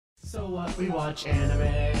So what, we watch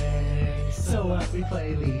anime. So what, we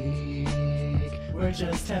play League. We're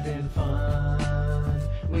just having fun.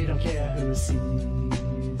 We don't care who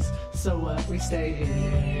sees. So what, we stay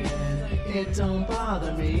in. It don't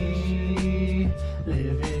bother me.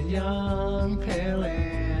 Living young, pale,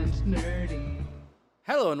 and nerdy.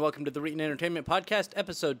 Hello and welcome to the Written Entertainment Podcast,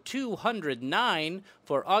 episode 209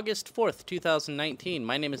 for August 4th, 2019.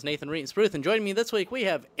 My name is Nathan Reitensbruth, and joining me this week we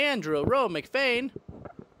have Aroah McFain.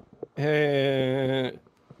 Hey.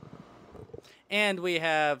 And we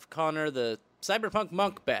have Connor, the Cyberpunk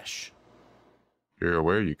Monk Besh. You're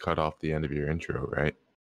aware you cut off the end of your intro, right?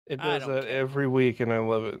 It does that every week, and I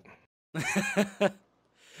love it.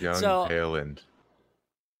 Young, pale, and...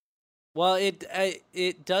 Well,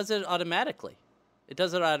 it does it automatically. It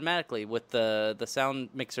does it automatically with the sound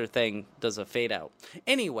mixer thing, does a fade out.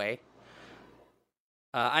 Anyway,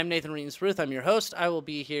 I'm Nathan Reitensbruth. I'm your host. I will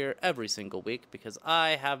be here every single week because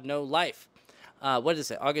I have no life. What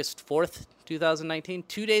is it, August 4th, 2019?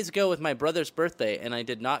 2 days ago with my brother's birthday, and I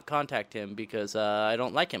did not contact him because I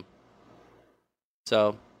don't like him.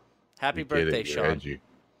 So, happy birthday, Sean.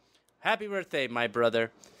 Happy birthday, my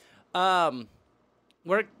brother. We're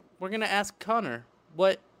going to ask Connor,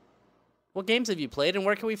 what games have you played, and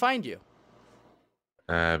where can we find you?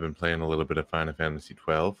 I've been playing a little bit of Final Fantasy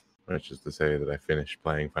XII, which is to say that I finished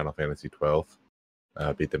playing Final Fantasy XII,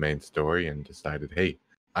 beat the main story, and decided, hey,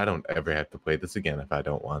 I don't ever have to play this again if I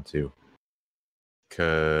don't want to.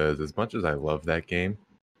 Because as much as I love that game,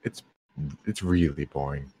 it's really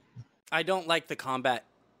boring. I don't like the combat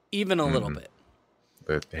even a little bit.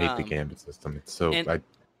 I hate the gambit system. It's so...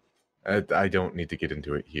 I don't need to get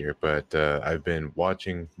into it here, but I've been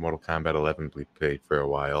watching Mortal Kombat 11 be played for a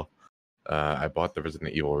while. I bought the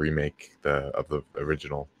Resident Evil remake of the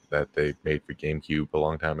original that they made for GameCube a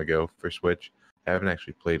long time ago for Switch. I haven't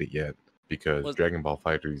actually played it yet because Dragon Ball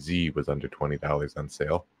FighterZ was under $20 on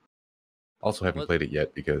sale. Also haven't played it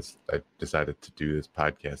yet because I decided to do this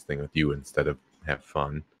podcast thing with you instead of have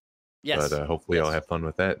fun. Yes. But hopefully I'll have fun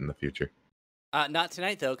with that in the future. Not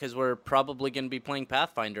tonight, though, because we're probably going to be playing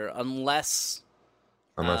Pathfinder, unless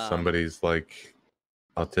somebody's, like,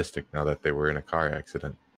 autistic now that they were in a car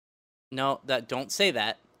accident. No, don't say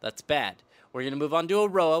that. That's bad. We're going to move on to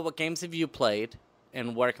Aroah. What games have you played,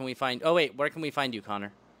 and where can we find... Oh, wait, where can we find you,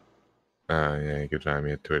 Connor? You can find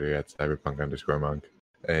me at Twitter at cyberpunk_monk.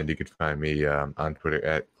 And you can find me on Twitter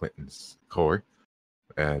at Clinton's Core.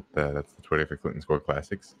 That's the Twitter for Clinton's Core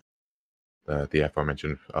Classics. The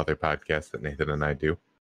aforementioned other podcast that Nathan and I do.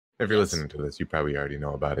 If you're listening to this, you probably already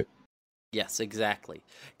know about it. Yes, exactly.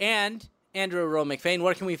 And Aroah McFain,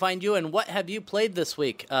 where can we find you, and what have you played this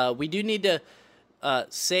week? We do need to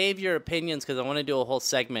save your opinions because I want to do a whole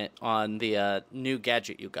segment on the new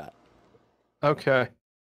gadget you got. Okay.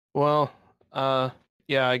 Well,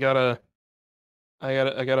 yeah, I got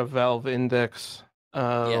a Valve Index,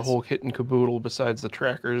 a whole kit and caboodle besides the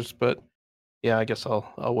trackers, but yeah, I guess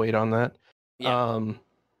I'll wait on that. Yeah.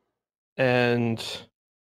 And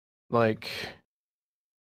like,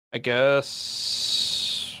 I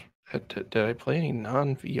guess did I play any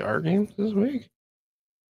non-VR games this week?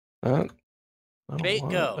 Not Fate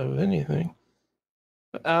Go of anything.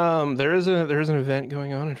 There is an event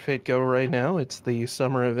going on in Fate Go right now. It's the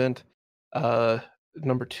summer event,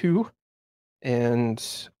 number 2,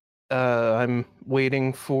 and I'm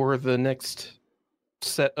waiting for the next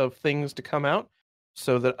set of things to come out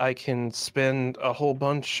so that I can spend a whole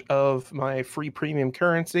bunch of my free premium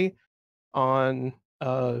currency on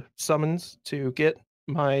summons to get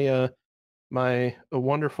my my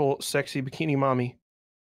wonderful sexy bikini mommy.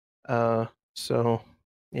 So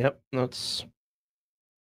yep, that's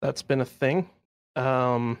been a thing.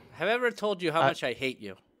 Have I ever told you how much I hate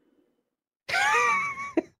you?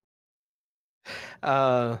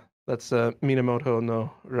 That's Minamoto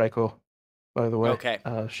no Raiko, by the way. Okay.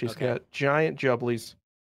 She's got giant jubblies.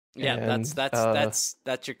 Yeah, and, that's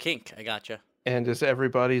your kink. I gotcha. And is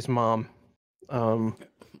everybody's mom.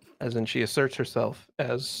 As in she asserts herself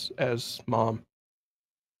as mom.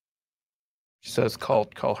 She says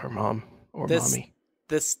call her mom or mommy.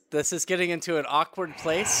 This is getting into an awkward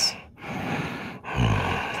place.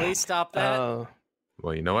 Please stop that.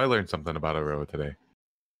 Well, I learned something about Aroah today.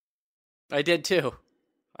 I did too.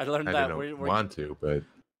 I learned that. Didn't want to, but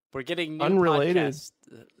we're getting new unrelated podcast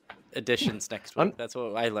editions next week. That's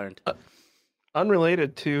what I learned.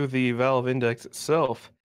 Unrelated to the Valve Index itself,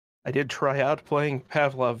 I did try out playing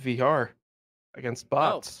Pavlov VR against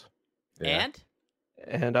bots. Oh. Yeah.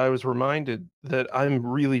 And I was reminded that I'm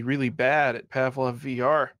really, really bad at Pavlov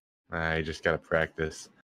VR. I just gotta practice.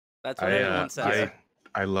 That's what everyone says.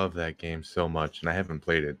 I love that game so much, and I haven't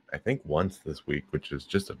played it, I think, once this week, which is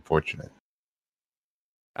just unfortunate.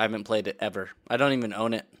 I haven't played it ever. I don't even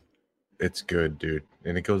own it. It's good, dude,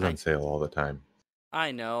 and it goes on sale all the time.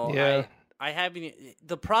 I know. Yeah. I haven't.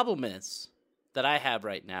 The problem is that I have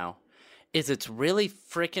right now is it's really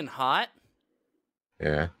freaking hot,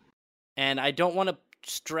 Yeah. and I don't want to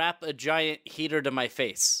strap a giant heater to my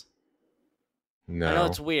face. No, I know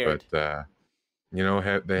it's weird. But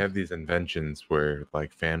they have these inventions where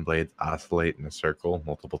like fan blades oscillate in a circle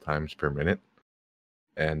multiple times per minute,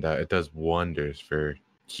 and it does wonders for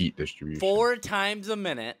heat distribution. 4 times a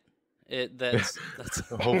minute. That's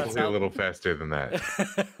Hopefully a little faster than that.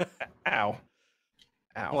 Ow.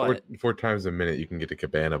 Ow. What? Four times a minute, you can get a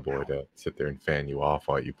cabana boy to sit there and fan you off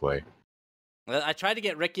while you play. I tried to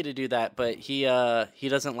get Ricky to do that, but he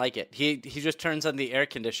doesn't like it. He just turns on the air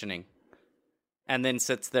conditioning, and then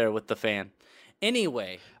sits there with the fan.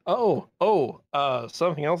 Anyway.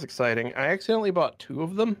 Something else exciting. I accidentally bought 2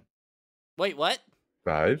 of them. Wait, what?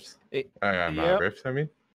 Vibes? Yep. Riffs, I mean.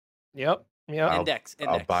 Yep. Index.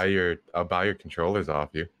 I'll buy your controllers off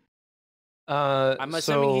you. I'm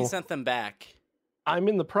assuming he sent them back. I'm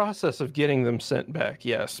in the process of getting them sent back.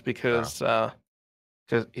 Yes, because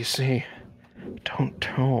you see, don't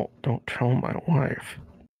tell my wife.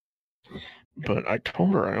 But I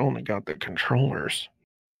told her I only got the controllers.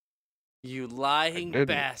 You lying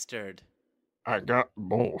bastard. I got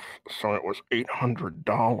both, so it was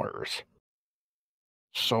 $800.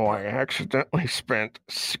 So I accidentally spent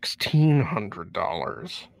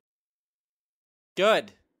 $1,600.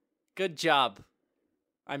 Good job.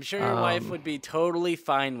 I'm sure your wife would be totally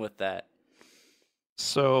fine with that.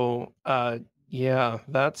 So, yeah,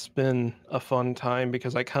 that's been a fun time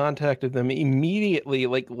because I contacted them immediately,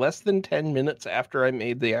 like less than 10 minutes after I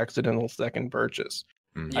made the accidental second purchase.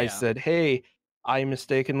 Mm. I said, hey, I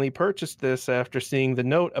mistakenly purchased this after seeing the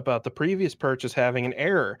note about the previous purchase having an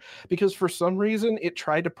error, because for some reason it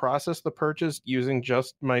tried to process the purchase using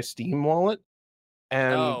just my Steam wallet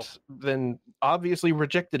and then obviously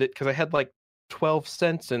rejected it because I had like 12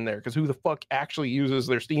 cents in there, because who the fuck actually uses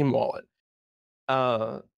their Steam wallet?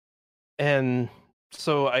 And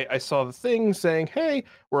so I saw the thing saying, hey,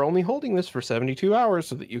 we're only holding this for 72 hours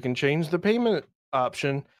so that you can change the payment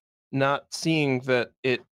option, not seeing that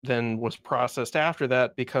it then was processed after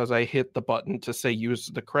that because I hit the button to say use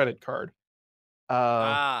the credit card.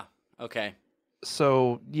 Okay.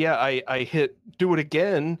 So yeah, I hit do it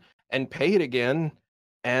again and pay it again,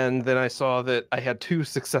 and then I saw that I had 2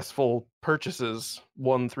 successful purchases,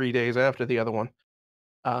 one 3 days after the other one.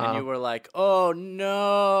 And you were like, oh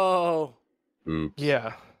no. Oops.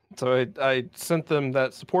 Yeah. So I sent them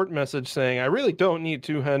that support message saying, I really don't need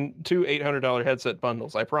two $800 headset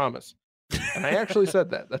bundles, I promise. And I actually said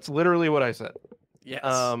that. That's literally what I said. Yes.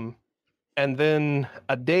 And then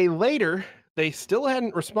a day later, they still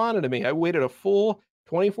hadn't responded to me. I waited a full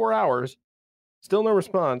 24 hours, still no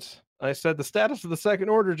response. I said the status of the second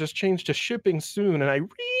order just changed to shipping soon, and I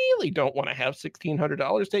really don't want to have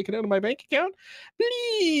 $1,600 taken out of my bank account.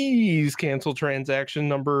 Please cancel transaction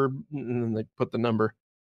number. And then they put the number.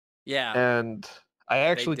 Yeah. And I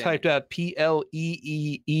actually typed out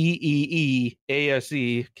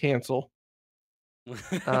PLEEEEEASE cancel.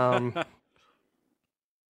 Took them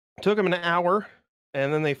an hour,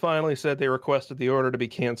 and then they finally said they requested the order to be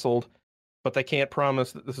canceled, but they can't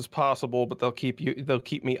promise that this is possible, but they'll keep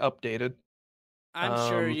me updated. I'm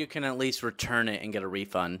sure you can at least return it and get a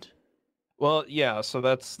refund. Well, yeah, so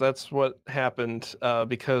that's what happened,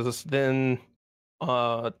 because then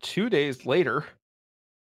 2 days later,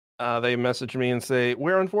 they message me and say,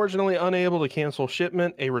 we're unfortunately unable to cancel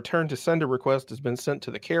shipment. A return to sender request has been sent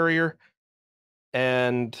to the carrier.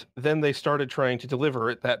 And then they started trying to deliver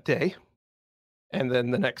it that day, and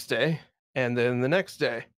then the next day, and then the next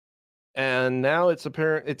day. And now it's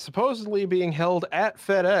supposedly being held at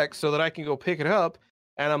FedEx so that I can go pick it up.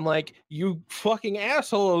 And I'm like, you fucking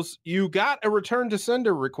assholes, you got a return to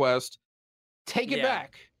sender request. Take it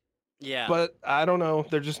back. Yeah. But I don't know.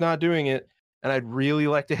 They're just not doing it. And I'd really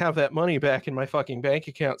like to have that money back in my fucking bank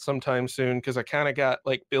account sometime soon, because I kind of got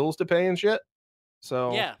like bills to pay and shit.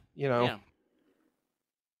 So, you know. Yeah.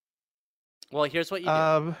 Well, here's what you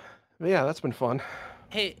do. Yeah, that's been fun.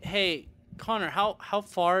 Hey, Connor, how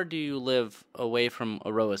far do you live away from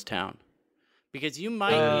Aroah's town? Because you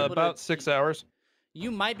might be able about 6 hours.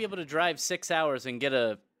 You might be able to drive 6 hours and get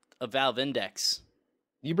a Valve Index.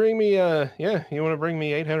 You bring me, you want to bring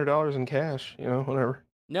me $800 in cash, whatever.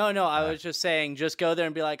 No, I was just saying, just go there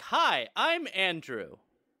and be like, hi, I'm Andrew.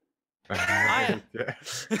 I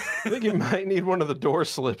think you might need one of the door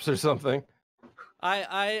slips or something.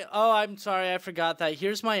 I'm sorry, I forgot that.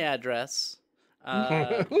 Here's my address.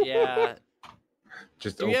 Yeah.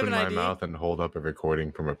 Just Do you have open an my ID? mouth and hold up a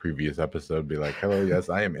recording from a previous episode. Be like, "Hello, yes,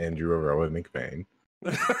 I am Andrew Aroah McBain."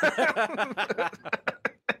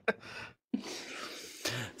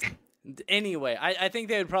 Anyway, I think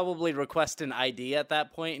they would probably request an ID at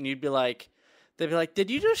that point, and you'd be like, they'd be like, "Did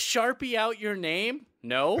you just Sharpie out your name?"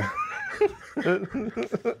 No.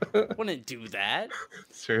 Wouldn't do that.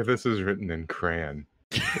 Sir, this is written in crayon.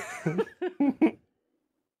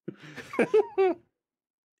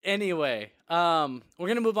 Anyway, we're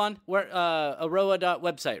gonna move on. We're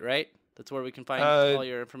Aroah.website, right? That's where we can find all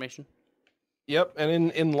your information. Yep,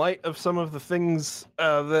 and in light of some of the things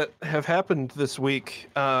that have happened this week,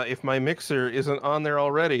 if my mixer isn't on there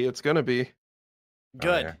already, it's gonna be.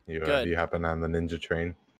 Good. Oh, yeah. Good. You happen on the ninja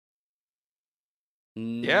train?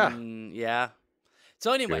 Yeah. Yeah.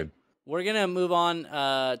 So anyway, Good. we're gonna move on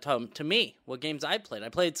to me. What games I played? I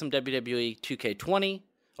played some WWE 2K20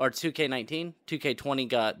 or 2K19.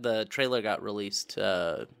 2K20 the trailer got released,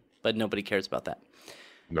 but nobody cares about that.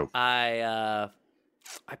 Nope.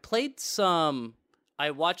 I played some.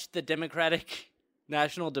 I watched the Democratic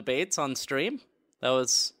national debates on stream. That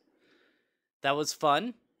was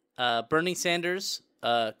fun. Bernie Sanders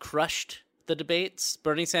crushed the debates.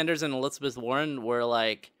 Bernie Sanders and Elizabeth Warren were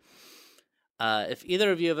like, if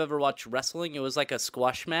either of you have ever watched wrestling, it was like a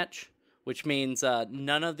squash match, which means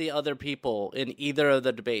none of the other people in either of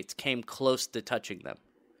the debates came close to touching them.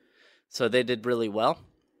 So they did really well.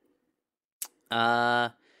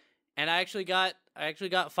 And I actually got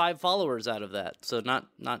 5 followers out of that, so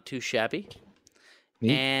not too shabby.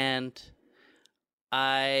 Neat. And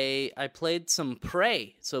I played some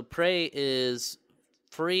Prey. So Prey is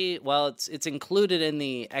free. Well, it's included in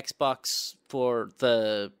the Xbox for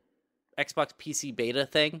the Xbox PC beta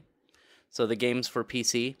thing. So the game's for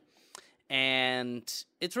PC, and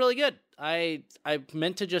it's really good. I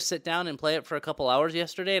meant to just sit down and play it for a couple hours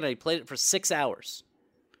yesterday, and I played it for 6 hours.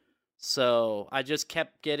 So I just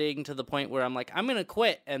kept getting to the point where I'm like, I'm gonna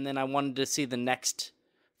quit, and then I wanted to see the next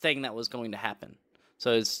thing that was going to happen.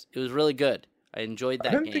 So it was really good. I enjoyed that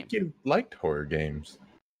I didn't game. think you liked horror games.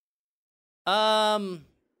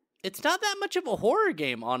 It's not that much of a horror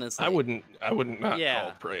game, honestly. I wouldn't not Yeah.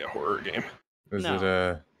 call Prey a horror game. Is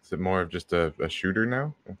No. it more of just a shooter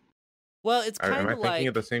now? Well, it's Am kind I of thinking like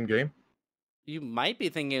of the same game? you might be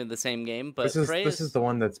thinking of the same game, but Prey This is the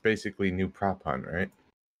one that's basically new prop hunt, right?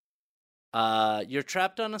 You're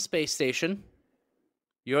trapped on a space station.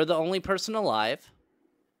 You're the only person alive.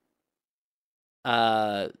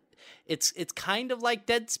 It's kind of like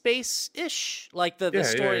Dead Space-ish, like the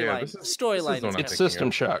storyline. This is Storyline. the one I'm It's thinking System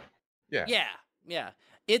of. Shock. Yeah. Yeah.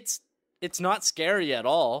 It's not scary at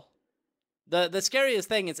all. The scariest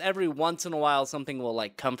thing is every once in a while something will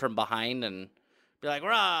like come from behind and be like,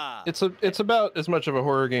 "Rah!" It's about as much of a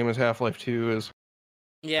horror game as Half-Life 2 is.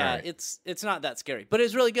 Yeah, Right. it's not that scary, but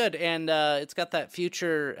it's really good, and it's got that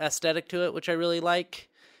future aesthetic to it, which I really like.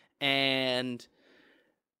 And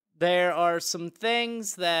there are some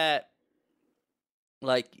things that,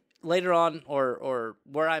 like later on, or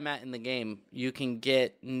where I'm at in the game, you can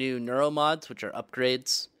get new neuromods, which are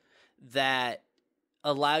upgrades that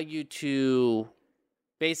allow you to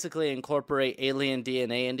basically incorporate alien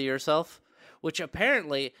DNA into yourself, which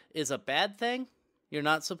apparently is a bad thing. You're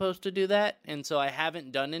not supposed to do that, and so I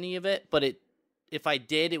haven't done any of it, but if I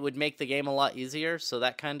did, it would make the game a lot easier, so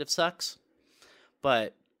that kind of sucks.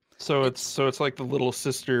 But So it's like the little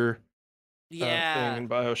sister thing yeah, in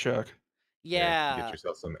BioShock. yeah. Get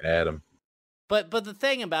yourself some Adam. But the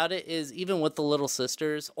thing about it is, even with the little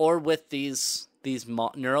sisters or with these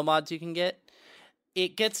neuromods you can get,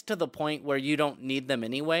 it gets to the point where you don't need them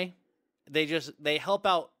anyway. They help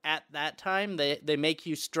out at that time. They make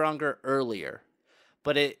you stronger earlier.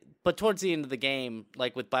 But towards the end of the game,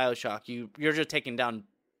 like with BioShock, you're just taking down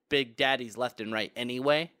big daddies left and right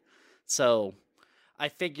anyway. So I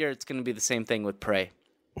figure it's going to be the same thing with Prey.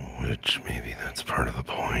 Which maybe that's part of the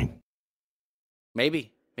point.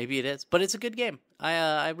 Maybe it is, but it's a good game.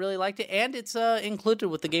 I really liked it, and it's included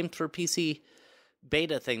with the Games for PC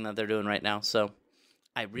beta thing that they're doing right now. So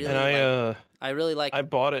I really like. I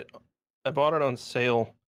bought it on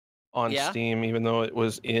sale on Steam, even though it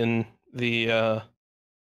was in the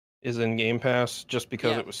in Game Pass, just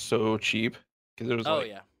because it was so cheap. Because it was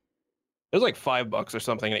it was like $5 or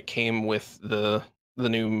something, and it came with the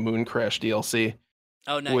new Moon Crash DLC.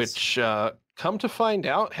 Oh, nice. Which, come to find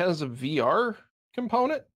out, has a VR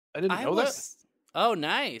component. I didn't know that. Oh,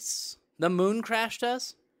 nice. The Moon Crash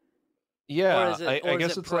does? Yeah, I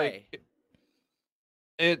guess it's Prey? Like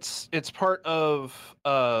it's part of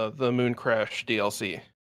the Moon Crash DLC.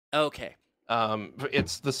 Okay.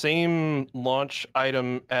 It's the same launch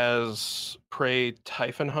item as Prey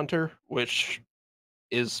Typhon Hunter, which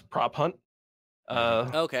is prop hunt.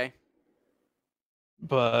 Okay.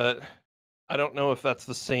 But I don't know if that's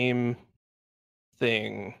the same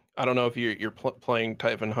thing. I don't know if you're playing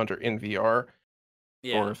Typhon Hunter in VR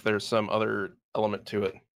Yeah. or if there's some other element to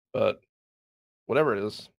it. But whatever it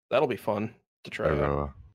is, that'll be fun to try out.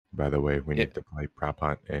 Aroah, by the way, we need to play Prop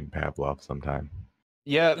Hunt in Pavlov sometime.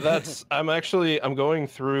 Yeah, I'm going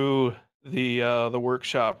through the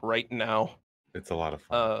workshop right now. It's a lot of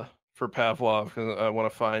fun. For Pavlov, 'cause I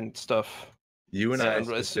want to find stuff. You and I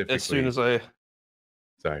specifically. As soon as I.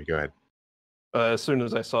 Sorry, go ahead. As soon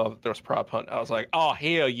as I saw that there was prop hunt, I was like, "Oh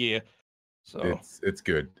hell yeah!" So it's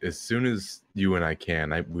good. As soon as you and I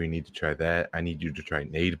can, we need to try that. I need you to try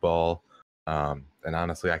Nade Ball. And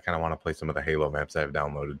honestly, I kind of want to play some of the Halo maps I've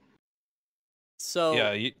downloaded. So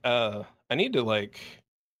yeah, I need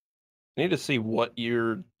to see what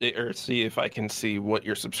see if I can see what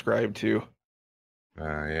you're subscribed to.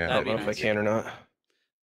 Yeah, I don't know if I can or not.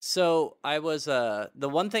 So I was the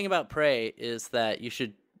one thing about Prey is that you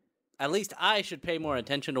should, at least I should, pay more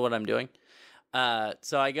attention to what I'm doing.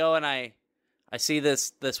 So I go and I see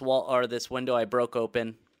this wall or this window I broke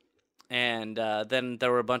open, and then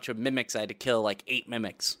there were a bunch of mimics I had to kill, like 8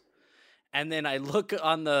 mimics. And then I look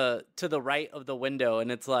to the right of the window,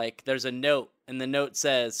 and it's like there's a note, and the note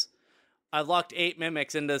says, "I locked 8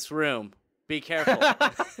 mimics in this room. Be careful."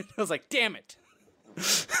 I was like, "Damn it!"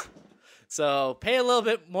 So pay a little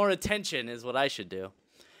bit more attention is what I should do.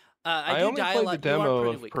 I only played the demo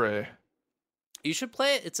of Prey. You should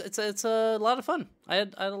play it. It's a lot of fun. I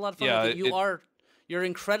had a lot of fun with it. You're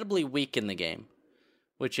incredibly weak in the game,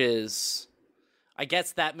 which is, I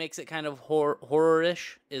guess that makes it kind of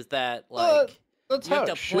horror-ish. Is that like that's you how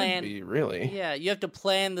have to plan? Should be, really. Yeah, you have to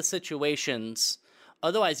plan the situations.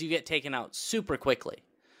 Otherwise, you get taken out super quickly.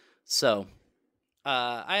 So,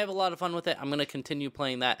 I have a lot of fun with it. I'm gonna continue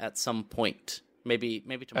playing that at some point. Maybe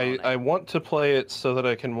tomorrow night. I want to play it so that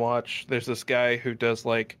I can watch. There's this guy who does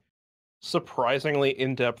like surprisingly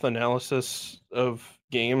in-depth analysis of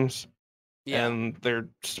games and their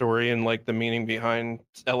story and like the meaning behind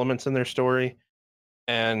elements in their story.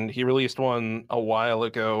 And he released one a while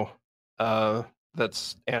ago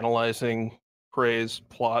that's analyzing Prey's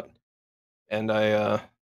plot, and I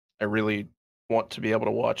really want to be able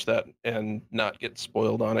to watch that and not get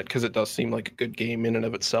spoiled on it, because it does seem like a good game in and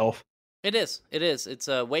of itself. It is. It's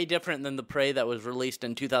way different than the Prey that was released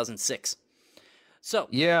in 2006. So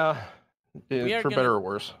yeah, for better or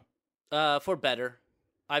worse. For better.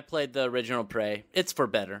 I played the original Prey. It's for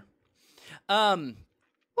better.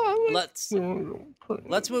 Let's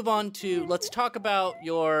move on to, let's talk about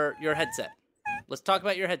your headset. Let's talk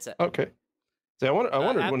about your headset. Okay. See, I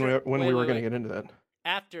wondered when we were going to get into that.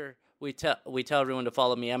 After we tell everyone to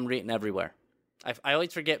follow me, I'm Reetin Everywhere. I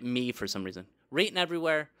always forget me for some reason. Reetin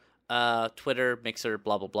Everywhere, Twitter, Mixer,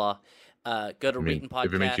 blah blah blah. Go to Reetin Podcast.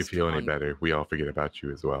 If it makes you feel any better, we all forget about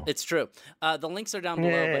you as well. It's true. The links are down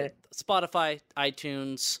below. But Spotify,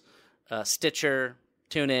 iTunes, Stitcher,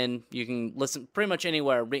 TuneIn. You can listen pretty much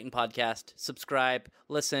anywhere. Reetin Podcast. Subscribe,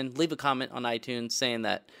 listen, leave a comment on iTunes saying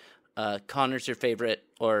that Connor's your favorite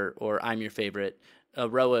or I'm your favorite.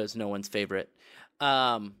 Aroah is no one's favorite.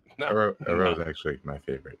 Aroah is actually my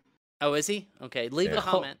favorite. Oh, is he? Okay, leave a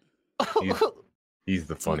comment. He's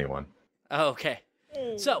the funny one. Oh, okay.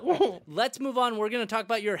 So let's move on. We're going to talk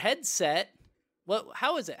about your headset.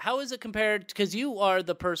 How is it? How is it compared? Because you are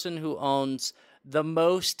the person who owns the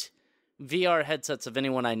most VR headsets of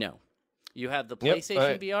anyone I know. You have the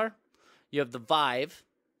PlayStation VR, you have the Vive,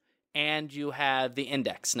 and you have the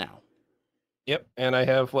Index now. Yep, and I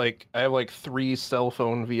have like 3 cell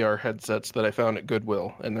phone VR headsets that I found at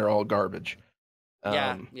Goodwill, and they're all garbage.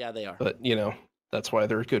 Yeah, they are. But that's why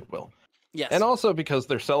they're at Goodwill. Yes. And also because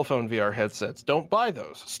they're cell phone VR headsets. Don't buy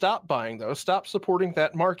those. Stop buying those. Stop supporting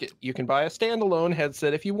that market. You can buy a standalone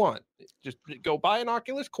headset if you want. Just go buy an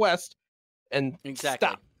Oculus Quest and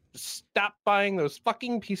stop buying those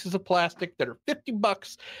fucking pieces of plastic that are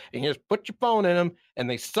 $50 and you just put your phone in them and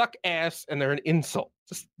they suck ass and they're an insult.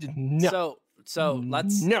 Just no. So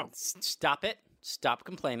let's stop it. Stop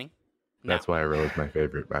complaining. That's why Aroah is my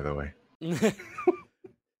favorite, by the way.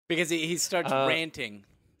 Because he starts ranting.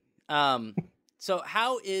 So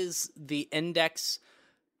how is the Index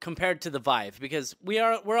compared to the Vive? Because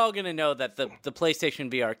we're all going to know that the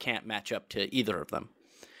PlayStation VR can't match up to either of them.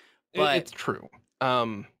 But it's true.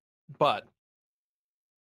 But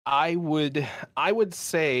I would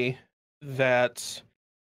say that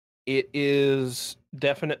it is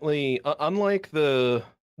definitely unlike the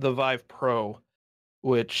Vive Pro,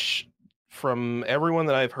 which from everyone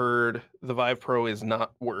that I've heard, the Vive Pro is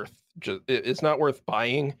not worth it's not worth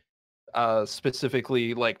buying,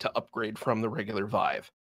 specifically like to upgrade from the regular Vive.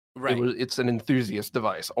 Right. It's an enthusiast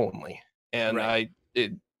device only. And Right.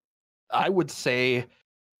 I would say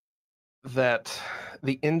that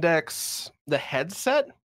the Index, the headset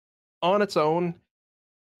on its own,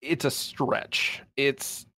 it's a stretch.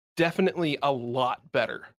 It's definitely a lot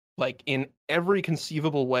better. Like in every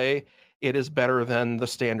conceivable way, it is better than the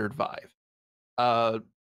standard Vive.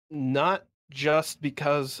 Not just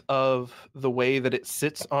because of the way that it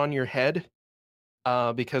sits on your head,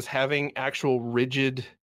 because having actual rigid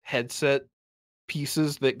headset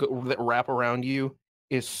pieces that wrap around you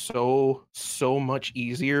is so much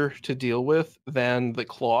easier to deal with than the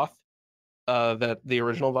cloth that the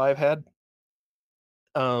original Vive had.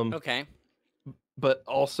 Okay. But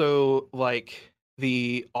also like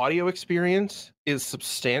the audio experience is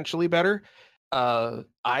substantially better.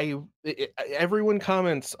 Everyone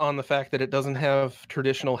comments on the fact that it doesn't have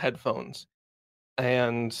traditional headphones,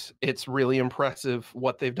 and it's really impressive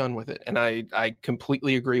what they've done with it, and I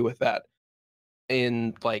completely agree with that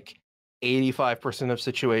in like 85% of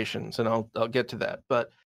situations, and I'll get to that.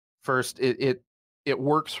 But first, it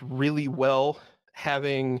works really well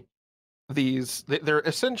having they're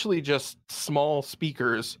essentially just small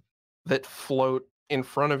speakers that float in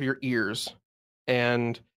front of your ears,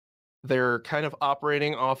 and they're kind of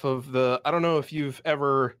operating off of the uh, I don't know if you've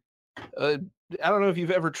ever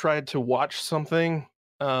tried to watch something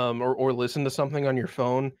or listen to something on your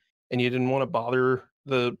phone and you didn't want to bother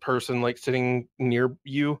the person like sitting near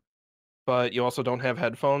you, but you also don't have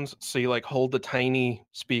headphones, so you like hold the tiny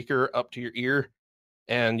speaker up to your ear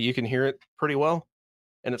and you can hear it pretty well.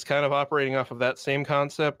 And it's kind of operating off of that same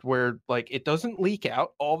concept where like it doesn't leak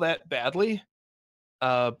out all that badly,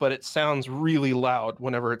 but it sounds really loud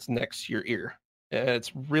whenever it's next to your ear. And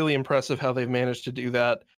it's really impressive how they've managed to do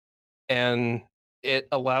that, and it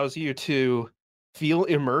allows you to feel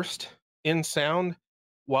immersed in sound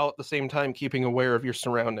while at the same time keeping aware of your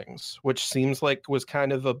surroundings, which seems like was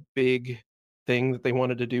kind of a big thing that they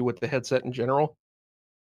wanted to do with the headset in general.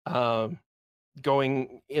 Um,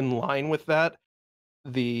 Going in line with that,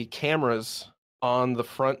 the cameras on the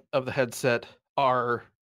front of the headset are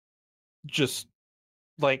just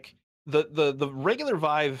like the regular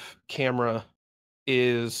Vive camera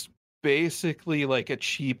is basically like a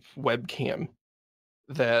cheap webcam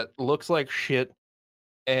that looks like shit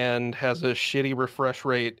and has a shitty refresh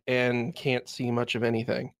rate and can't see much of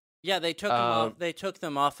anything. Yeah, they took them off. They took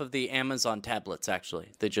them off of the Amazon tablets.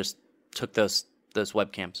 Actually, they just took those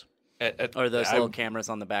webcams or those little cameras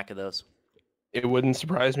on the back of those. It wouldn't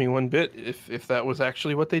surprise me one bit if that was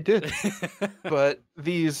actually what they did. But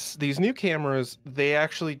these new cameras, they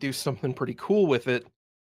actually do something pretty cool with it.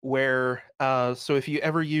 Where so if you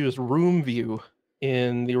ever use room view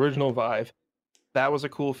in the original Vive, that was a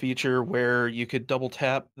cool feature where you could double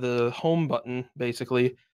tap the home button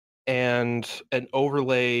basically, and an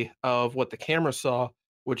overlay of what the camera saw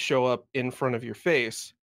would show up in front of your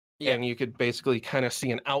face. Yeah. And you could basically kind of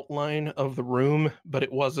see an outline of the room, but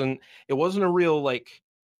it wasn't a real like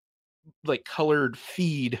colored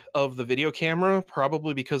feed of the video camera,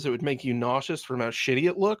 probably because it would make you nauseous from how shitty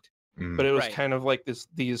it looked. But it was Right. kind of like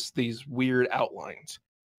these weird outlines.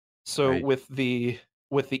 So Right. with the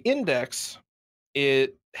Index,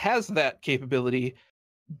 it has that capability,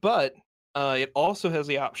 but it also has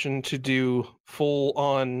the option to do full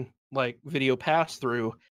on like video pass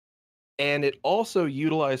through, and it also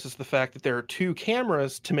utilizes the fact that there are two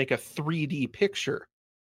cameras to make a 3D picture,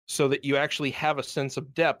 so that you actually have a sense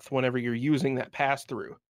of depth whenever you're using that pass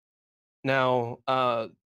through. Now,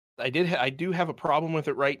 I do have a problem with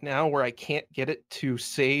it right now where I can't get it to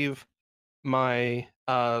save my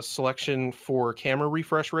selection for camera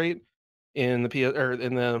refresh rate in the or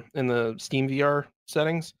in the Steam VR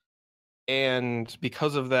settings, and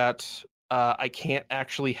because of that, I can't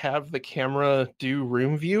actually have the camera do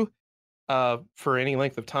room view for any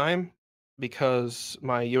length of time because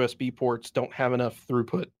my USB ports don't have enough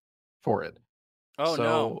throughput for it. Oh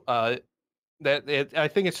So, no. I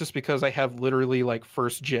think it's just because I have literally like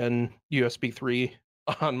first gen USB 3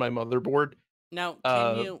 on my motherboard. Now,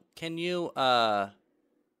 Uh, can you I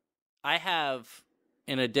have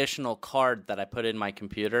an additional card that I put in my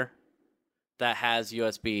computer that has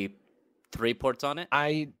USB 3 ports on it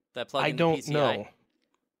that plug I into don't PCI. know.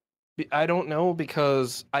 I don't know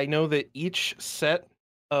because I know that each set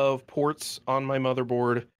of ports on my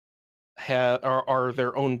motherboard are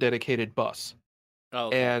their own dedicated bus. Oh,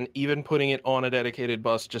 okay. And even putting it on a dedicated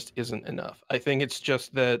bus just isn't enough. I think it's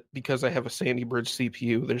just that because I have a Sandy Bridge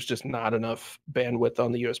CPU, there's just not enough bandwidth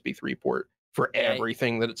on the USB 3 port. for Yeah.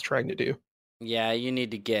 everything that it's trying to do. Yeah, you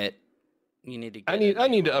need to get. I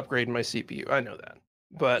need to upgrade my CPU. I know that,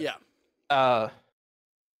 but yeah.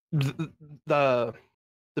 The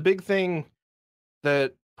big thing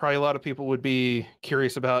that probably a lot of people would be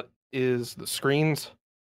curious about is the screens.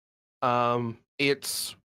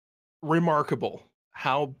 It's remarkable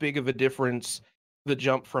how big of a difference the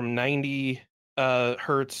jump from 90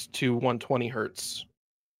 hertz to 120 hertz.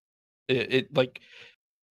 It like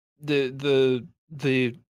the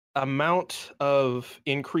amount of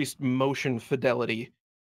increased motion fidelity,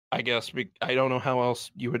 I guess. I don't know how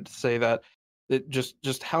else you would say that. That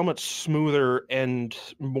just how much smoother and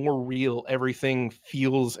more real everything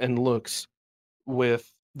feels and looks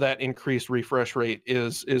with that increased refresh rate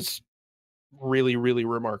is really, really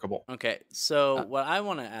remarkable. Okay, so what I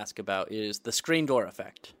want to ask about is the screen door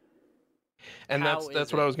effect. And that's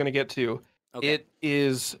what I was going to get to. Okay. It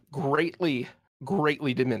is greatly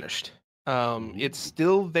diminished. It's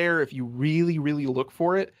still there if you really, really look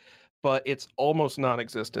for it, but it's almost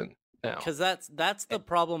non-existent now. Because that's the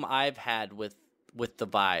problem I've had with the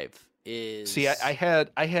Vive. See, I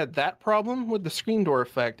had that problem with the screen door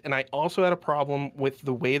effect, and I also had a problem with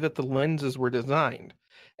the way that the lenses were designed.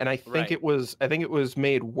 And I think it was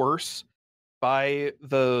made worse by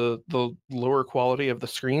the lower quality of the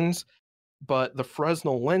screens. But the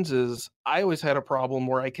Fresnel lenses, I always had a problem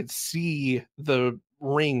where I could see the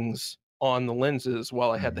rings on the lenses while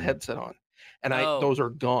I had the headset on, and those are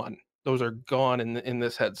gone. Those are gone in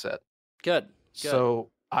this headset. Good. So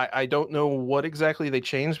I don't know what exactly they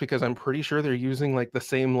changed, because I'm pretty sure they're using like the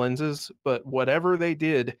same lenses, but whatever they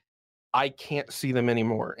did, I can't see them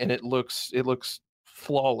anymore, and it looks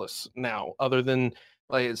flawless now. Other than,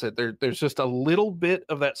 like I said, there's just a little bit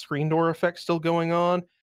of that screen door effect still going on,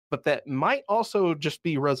 but that might also just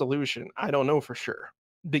be resolution. I don't know for sure,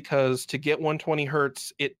 because to get 120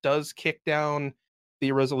 hertz, it does kick down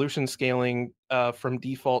the resolution scaling from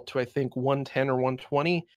default to I think 110 or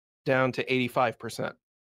 120 down to 85%.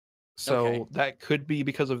 So that could be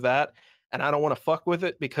because of that. And I don't want to fuck with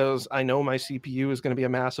it, because I know my CPU is going to be a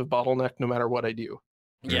massive bottleneck no matter what I do.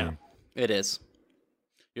 Yeah, it is.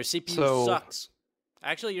 Your CPU sucks.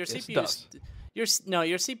 Actually, your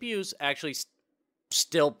CPU's actually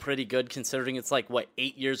still pretty good, considering it's like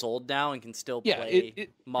 8 years old now and can still play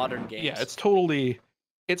modern games. Yeah, it's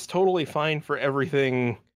totally fine for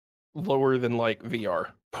everything lower than like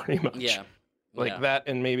VR, pretty much. Yeah. That,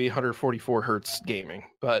 and maybe 144 hertz gaming.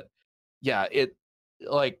 But yeah, it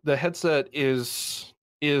like the headset is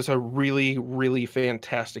a really, really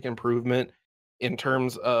fantastic improvement in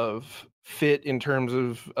terms of fit, in terms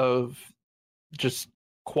of just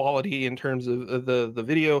quality, in terms of the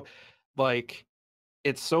video. Like,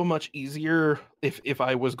 it's so much easier if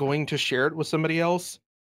I was going to share it with somebody else.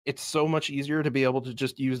 It's so much easier to be able to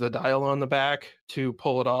just use the dial on the back to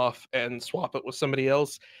pull it off and swap it with somebody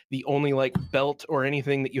else. The only like belt or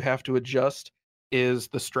anything that you have to adjust is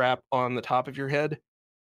the strap on the top of your head.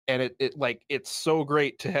 And it's so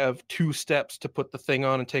great to have 2 steps to put the thing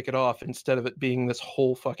on and take it off, instead of it being this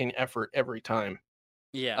whole fucking effort every time.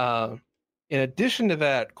 Yeah. In addition to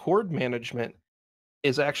that, cord management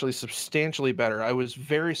is actually substantially better. I was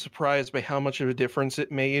very surprised by how much of a difference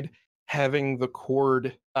it made having the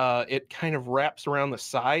cord. It kind of wraps around the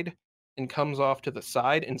side and comes off to the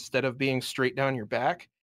side instead of being straight down your back.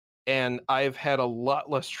 And I've had a lot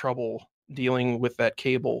less trouble dealing with that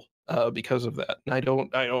cable because of that. And I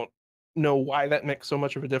don't know why that makes so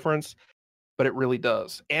much of a difference, but it really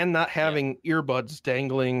does. And not having earbuds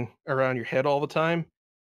dangling around your head all the time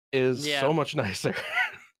is so much nicer.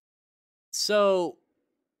 So,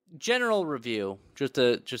 general review, just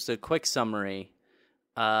a quick summary.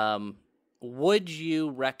 Would you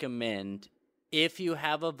recommend, if you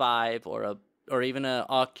have a Vive or even an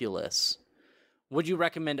Oculus, would you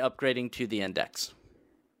recommend upgrading to the Index?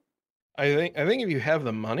 I think if you have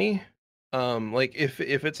the money, like if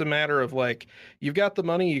it's a matter of like you've got the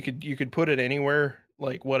money, you could put it anywhere,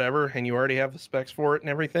 like whatever, and you already have the specs for it and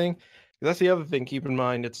everything. That's the other thing. Keep in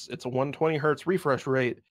mind, it's a 120 hertz refresh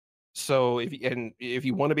rate. So if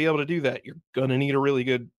you want to be able to do that, you're gonna need a really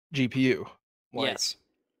good GPU. Yes,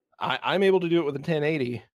 I'm able to do it with a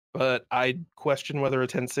 1080, but I'd question whether a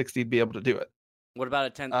 1060 would be able to do it. What about a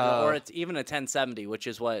 10 or it's even a 1070, which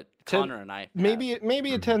is what Connor and I have. Maybe a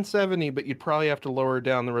 1070, but you'd probably have to lower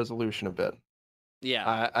down the resolution a bit. Yeah,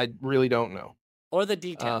 I really don't know. Or the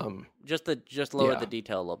detail, just lower the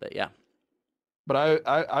detail a little bit. Yeah. But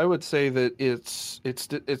I would say that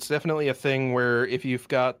it's definitely a thing where if you've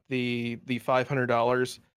got the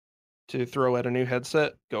 $500 to throw at a new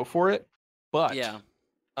headset, go for it. But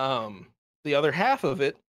the other half of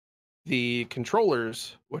it the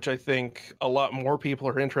controllers, which I think a lot more people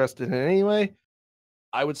are interested in anyway,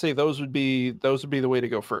 I would say those would be the way to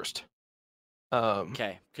go first.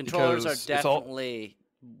 Okay, controllers are because it's all definitely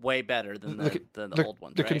way better than the old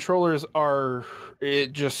ones, the right? controllers are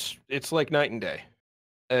it's like night and day.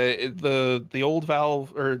 The old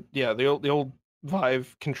Valve the old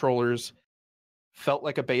Vive controllers felt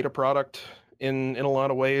like a beta product in a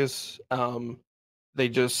lot of ways. They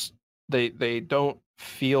just they don't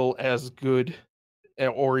feel as good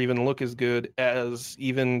or even look as good as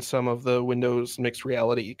even some of the Windows mixed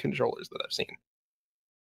reality controllers that I've seen.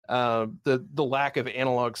 The lack of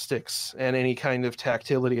analog sticks and any kind of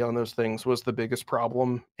tactility on those things was the biggest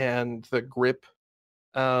problem, and the grip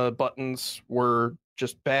buttons were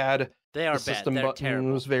just bad. They are the bad. system They're button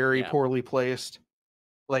terrible. was very Yeah. poorly placed.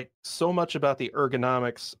 Like, so much about the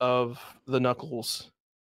ergonomics of the Knuckles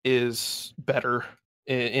is better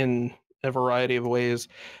in a variety of ways.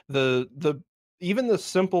 The even the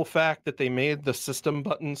simple fact that they made the system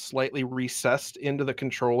button slightly recessed into the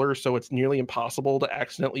controller so it's nearly impossible to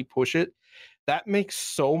accidentally push it, that makes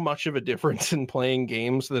so much of a difference in playing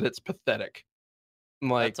games that it's pathetic.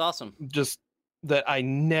 Like, That's awesome. just that I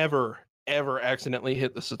never ever accidentally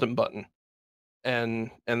hit the system button. And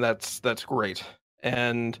that's great.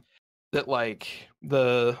 And that, like,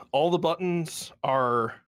 all the buttons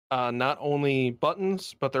are not only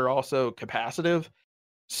buttons, but they're also capacitive.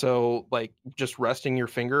 So, like, just resting your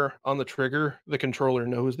finger on the trigger, the controller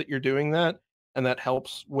knows that you're doing that, and that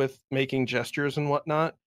helps with making gestures and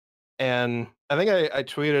whatnot. And I think I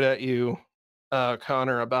tweeted at you,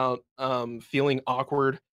 Connor, about feeling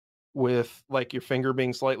awkward with, like, your finger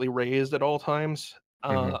being slightly raised at all times.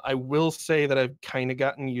 I will say that I've kind of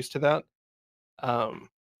gotten used to that. Um,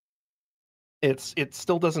 it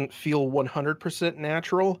still doesn't feel 100%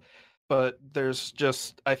 natural, but there's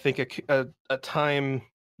just, I think, a time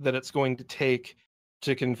that it's going to take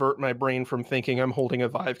to convert my brain from thinking I'm holding a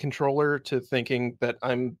Vive controller to thinking that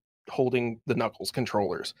I'm holding the Knuckles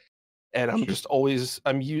controllers. And I'm just always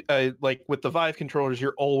like, with the Vive controllers,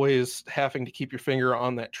 you're always having to keep your finger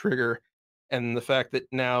on that trigger. And the fact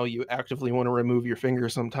that now you actively want to remove your finger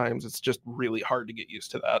sometimes, it's just really hard to get used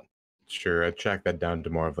to that. Sure, I track that down to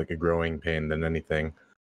more of like a growing pain than anything.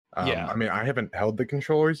 Yeah. I mean, I haven't held the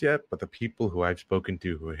controllers yet, but the people who I've spoken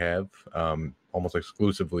to who have, almost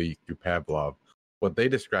exclusively through Pavlov, what they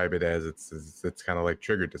describe it as, it's kind of like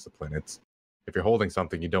trigger discipline. It's, if you're holding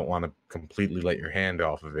something, you don't want to completely let your hand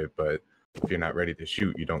off of it, but if you're not ready to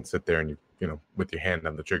shoot, you don't sit there and you know, with your hand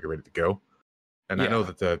on the trigger ready to go. And I know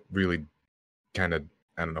that's a really kind of,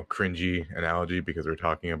 I don't know, cringy analogy because we're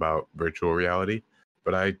talking about virtual reality,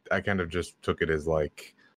 but I kind of just took it as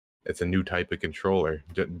like, it's a new type of controller,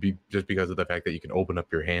 just because of the fact that you can open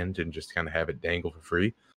up your hand and just kind of have it dangle for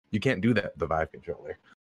free. You can't do that with the Vive controller.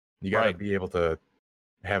 You gotta be able to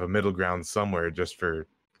have a middle ground somewhere just for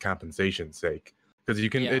compensation's sake, because you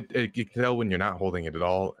can you can tell when you're not holding it at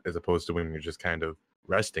all as opposed to when you're just kind of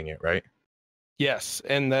resting it, right? Yes,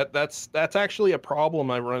 and that's actually a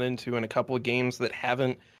problem I run into in a couple of games that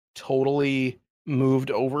haven't totally moved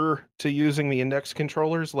over to using the index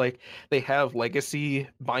controllers. Like, they have legacy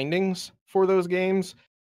bindings for those games,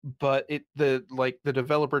 but the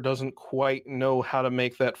developer doesn't quite know how to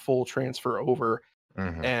make that full transfer over.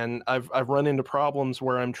 And I've run into problems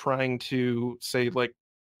where I'm trying to, say, like,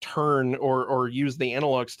 turn or use the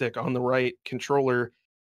analog stick on the right controller,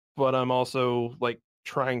 but I'm also, like,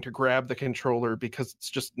 trying to grab the controller because it's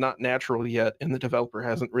just not natural yet, and the developer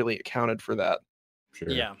hasn't really accounted for that.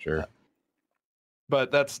 Sure. But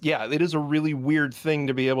it is a really weird thing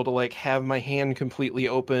to be able to, like, have my hand completely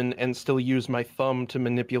open and still use my thumb to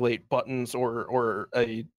manipulate buttons or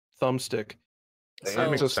a thumbstick. So,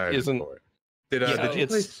 I'm excited for it. Did you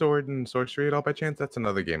play Sword and Sorcery at all by chance? That's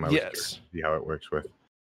another game I was curious to see how it works with.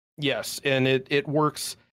 Yes, and it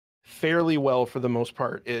works fairly well for the most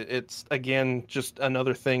part. It's, again, just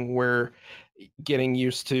another thing where getting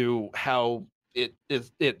used to how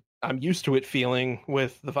I'm used to it feeling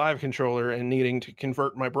with the Vive controller and needing to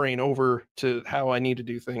convert my brain over to how I need to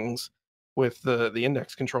do things with the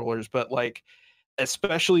index controllers. But, like,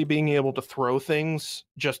 especially being able to throw things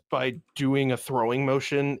just by doing a throwing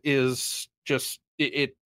motion is just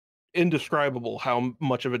it indescribable how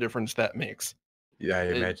much of a difference that makes. Yeah, I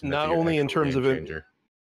imagine not only in terms of changer.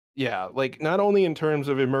 Not only in terms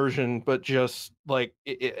of immersion, but just, like,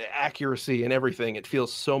 accuracy and everything. It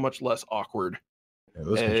feels so much less awkward. Yeah,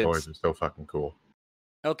 those controllers are so fucking cool.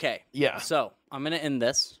 Okay. Yeah. So I'm gonna end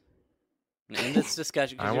this.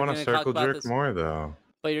 Discussion. I want to circle jerk more though.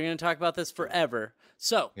 But you're gonna talk about this forever.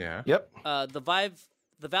 So the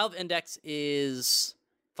Valve Index is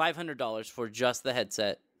 $500 for just the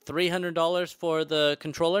headset, $300 for the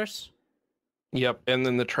controllers. Yep, and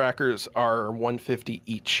then the trackers are $150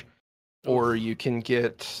 each, or you can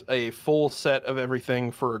get a full set of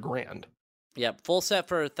everything for $1,000. Yep, full set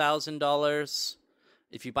for $1,000.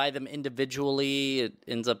 If you buy them individually, it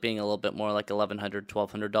ends up being a little bit more like $1,100,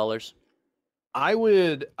 $1,200.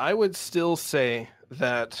 I would still say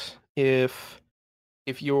that if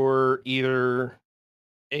you're either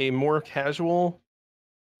a more casual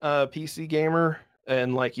PC gamer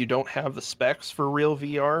and like you don't have the specs for real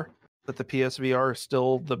VR, that the PSVR is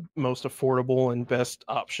still the most affordable and best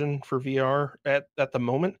option for VR at the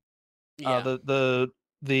moment. Yeah.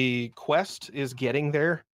 The Quest is getting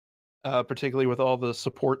there, particularly with all the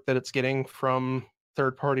support that it's getting from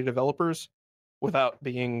third-party developers without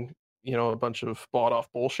being, a bunch of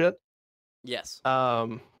bought-off bullshit. Yes.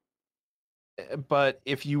 But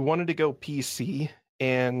if you wanted to go PC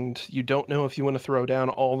and you don't know if you want to throw down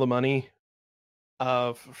all the money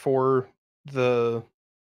for the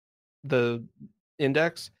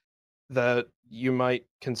Index, that you might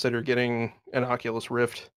consider getting an Oculus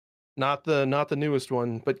Rift. Not the newest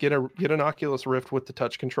one, but get an Oculus Rift with the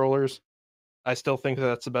touch controllers. I still think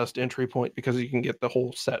that's the best entry point because you can get the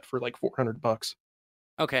whole set for like $400.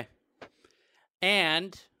 Okay.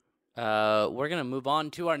 And we're going to move on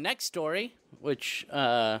to our next story, which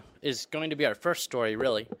is going to be our first story,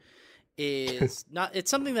 really. It's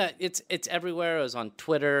something that it's everywhere. It was on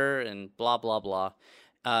Twitter and blah, blah, blah.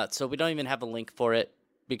 So we don't even have a link for it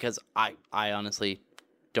because I honestly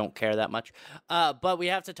don't care that much. But we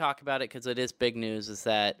have to talk about it because it is big news, is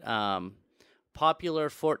that popular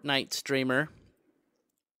Fortnite streamer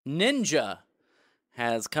Ninja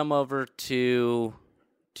has come over to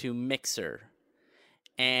Mixer.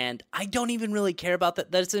 And I don't even really care about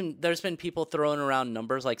that. There's been people throwing around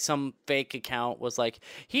numbers. Like some fake account was like,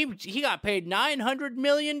 he got paid $900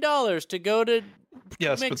 million to go to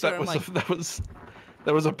yes, Mixer. But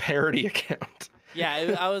that was a parody account.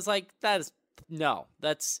 Yeah, I was like, it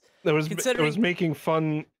was making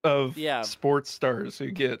fun of sports stars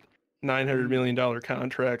who get $900 million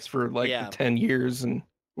contracts for 10 years and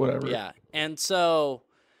whatever. Yeah, and so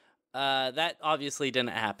that obviously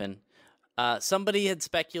didn't happen. Somebody had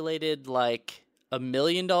speculated like $1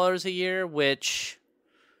 million a year, which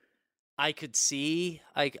I could see.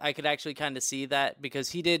 I could actually kind of see that because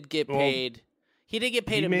he did get paid. He did get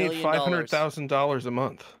paid $1 million. He made $500,000 a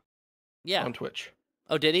month. Yeah. On Twitch.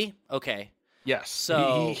 Oh, did he? Okay. Yes.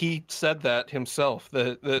 So he said that himself.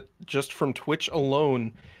 That just from Twitch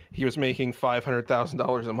alone, he was making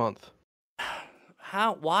 $500,000 a month.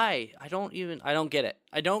 How? Why? I don't get it.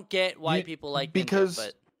 I don't get why people like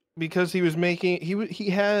Ninja, because he was making he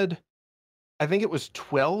had, I think it was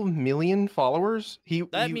 12 million followers. He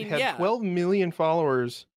had 12 million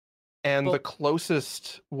followers, and the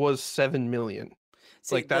closest was 7 million.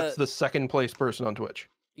 See, that's the second place person on Twitch.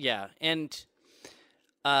 Yeah, and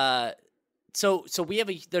so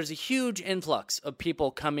there's a huge influx of people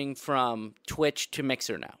coming from Twitch to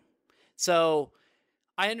Mixer now. So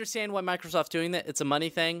I understand why Microsoft's doing that. It's a money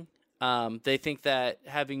thing. They think that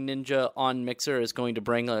having Ninja on Mixer is going to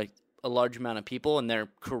bring a large amount of people, and they're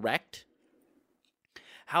correct.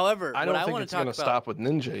 However, I don't think it's going to stop with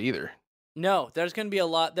Ninja either. No, there's going to be a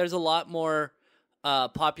lot. There's a lot more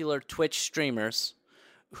popular Twitch streamers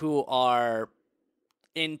who are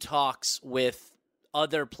in talks with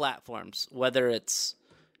other platforms, whether it's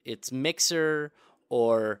Mixer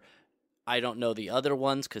or I don't know the other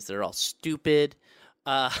ones because they're all stupid.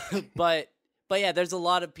 But yeah, there's a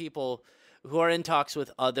lot of people who are in talks with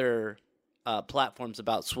other platforms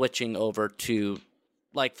about switching over to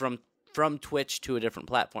like from Twitch to a different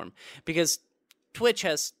platform, because Twitch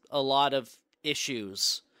has a lot of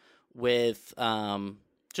issues with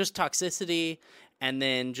just toxicity and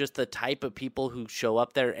then just the type of people who show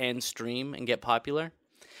up there and stream and get popular.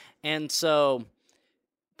 And so,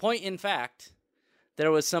 point in fact,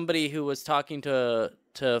 there was somebody who was talking to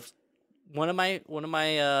one of my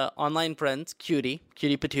online friends, Cutie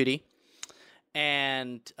Patootie,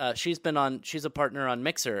 and she's a partner on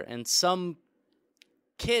Mixer, and some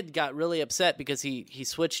kid got really upset because he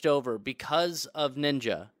switched over because of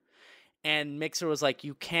Ninja, and Mixer was like,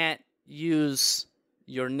 you can't use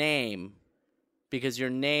your name because your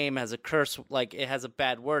name has a curse, like it has a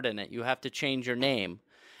bad word in it. You have to change your name.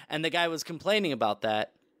 And the guy was complaining about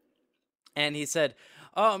that. And he said,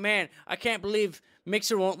 oh man, I can't believe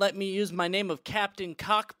Mixer won't let me use my name of Captain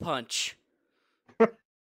Cockpunch. And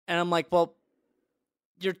I'm like, well,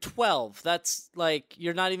 you're 12. That's like,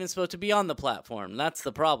 you're not even supposed to be on the platform. That's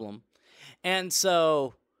the problem. And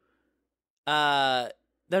so,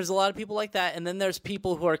 there's a lot of people like that. And then there's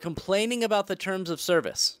people who are complaining about the terms of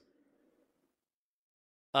service.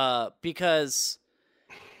 because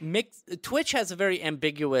Twitch has a very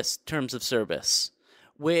ambiguous terms of service,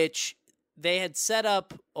 which they had set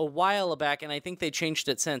up a while back, and I think they changed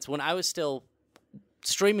it since. When I was still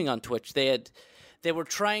streaming on Twitch, they were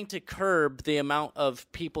trying to curb the amount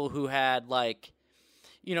of people who had 90%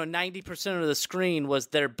 of the screen was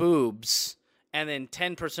their boobs, and then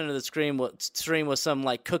 10% of the stream was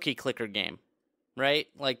some cookie clicker game, right?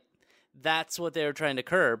 That's what they were trying to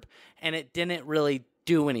curb, and it didn't really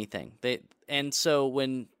do anything. And so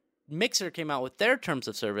when Mixer came out with their terms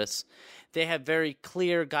of service, they have very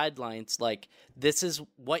clear guidelines, this is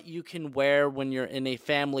what you can wear when you're in a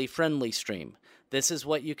family-friendly stream. This is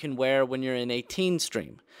what you can wear when you're in a teen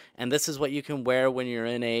stream. And this is what you can wear when you're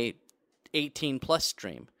in a 18-plus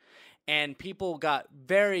stream. And people got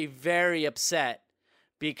very, very upset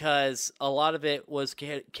because a lot of it was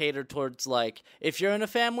catered towards, if you're in a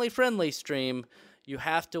family-friendly stream, you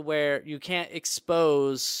can't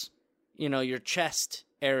expose, your chest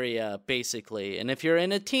area, basically. And if you're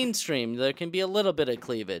in a teen stream, there can be a little bit of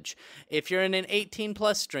cleavage. If you're in an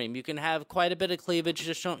 18-plus stream, you can have quite a bit of cleavage,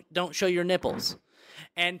 just don't show your nipples.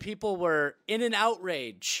 And people were in an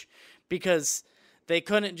outrage because they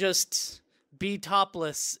couldn't just be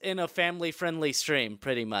topless in a family-friendly stream,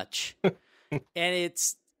 pretty much. And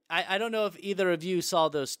I don't know if either of you saw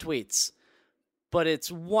those tweets, but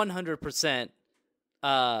it's 100%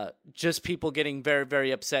 just people getting very,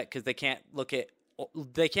 very upset because they can't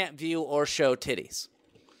view or show titties.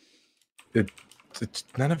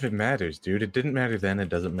 None of it matters, dude. It didn't matter then. It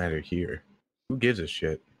doesn't matter here. Who gives a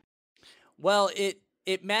shit? Well, it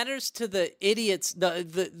matters to the idiots.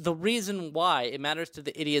 The reason why it matters to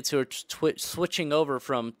the idiots who are switching over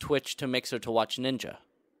from Twitch to Mixer to watch Ninja,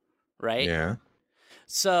 right? Yeah.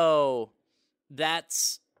 So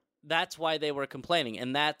that's why they were complaining,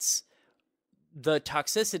 and that's the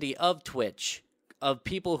toxicity of Twitch, of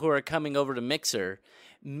people who are coming over to Mixer,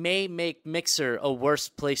 may make Mixer a worse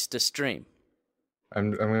place to stream.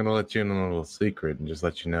 I'm going to let you in on a little secret and just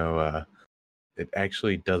let you know it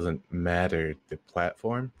actually doesn't matter the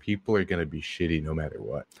platform. People are going to be shitty no matter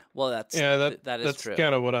what. Well, that is that's true.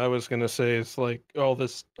 kind of what I was going to say. It's all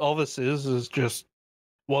this is just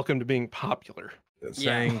welcome to being popular.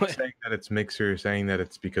 Saying that it's Mixer, saying that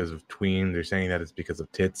it's because of tweens, or saying that it's because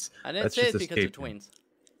of tits. I didn't say it's because of tweens.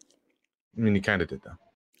 I mean, you kind of did, though.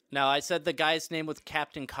 No, I said the guy's name was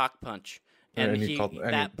Captain Cockpunch, and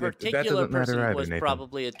that particular person either, was Nathan.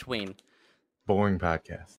 probably a tween. Boring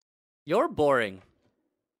podcast. You're boring.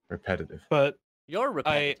 Repetitive. But you're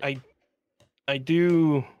repetitive. I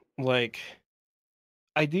do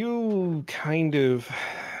kind of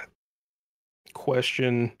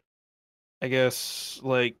question, I guess,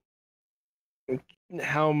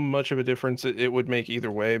 how much of a difference it would make either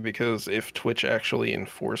way, because if Twitch actually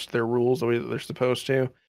enforced their rules the way that they're supposed to,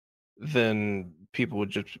 then people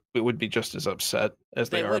would be just as upset as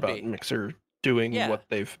they are about Mixer doing what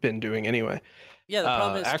they've been doing anyway. Yeah, the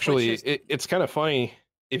problem is actually it's kind of funny.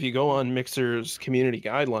 If you go on Mixer's community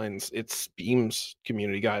guidelines, it's Beam's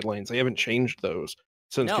community guidelines. They haven't changed those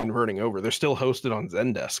since converting over. They're still hosted on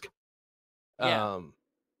Zendesk. Yeah.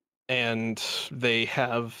 And they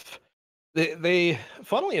have, they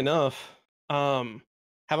funnily enough, have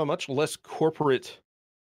a much less corporate,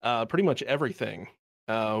 pretty much everything,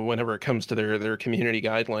 whenever it comes to their community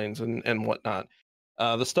guidelines and whatnot.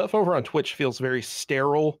 The stuff over on Twitch feels very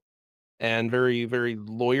sterile and very, very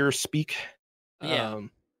lawyer speak. Yeah.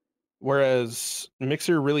 Whereas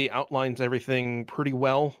Mixer really outlines everything pretty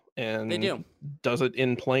well and does it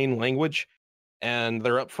in plain language. And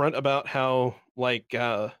they're upfront about how,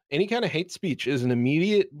 any kind of hate speech is an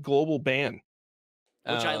immediate global ban.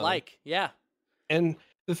 Which I like, yeah. And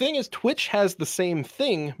the thing is, Twitch has the same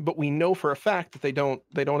thing, but we know for a fact that they don't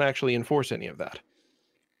actually enforce any of that.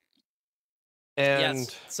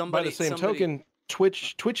 And by the same token,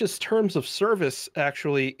 Twitch's terms of service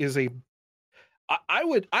actually is I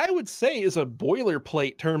would say is a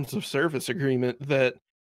boilerplate terms of service agreement that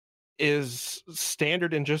is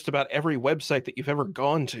standard in just about every website that you've ever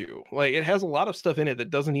gone to. It has a lot of stuff in it that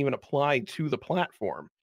doesn't even apply to the platform,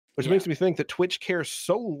 which makes me think that Twitch cares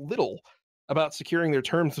so little about securing their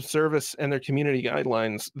terms of service and their community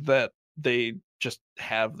guidelines that they just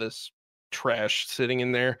have this trash sitting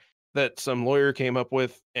in there that some lawyer came up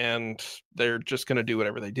with, and they're just going to do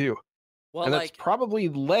whatever they do. Well, and that's probably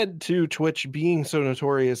led to Twitch being so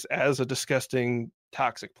notorious as a disgusting,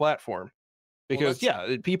 toxic platform. Because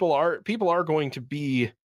people are going to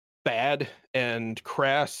be bad and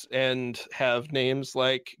crass and have names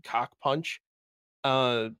like Cock Punch.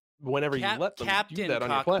 Whenever you let them do that on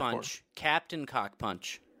your platform, Captain Cock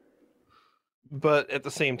Punch. But at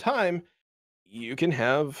the same time, you can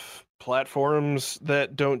have platforms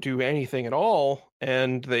that don't do anything at all,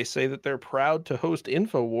 and they say that they're proud to host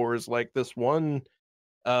InfoWars, like this one,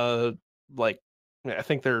 like I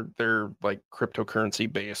think they're like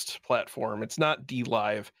cryptocurrency based platform. It's not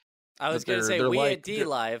DLive, I was but gonna say they're we like at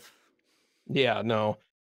DLive. yeah, no,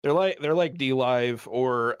 they're like DLive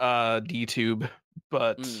or DTube,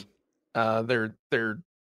 but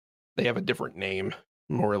they have a different name,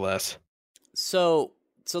 more or less. So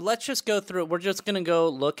let's just go through. We're just gonna go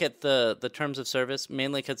look at the terms of service,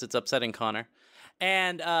 mainly because it's upsetting Connor,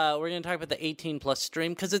 and we're gonna talk about the 18 plus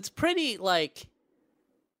stream because it's pretty like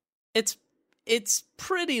it's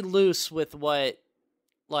pretty loose with what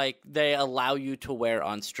like they allow you to wear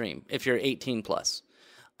on stream if you're 18 plus.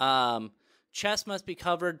 Chest must be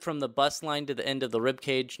covered from the bust line to the end of the rib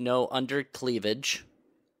cage. No under cleavage.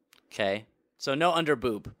 Okay, so no under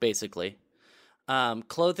boob, basically.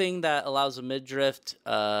 Clothing that allows a midriff,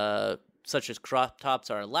 such as crop tops,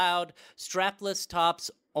 are allowed. Strapless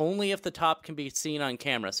tops only if the top can be seen on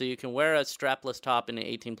camera. So you can wear a strapless top in an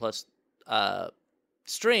 18 plus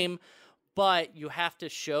stream, but you have to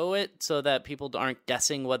show it so that people aren't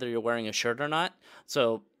guessing whether you're wearing a shirt or not.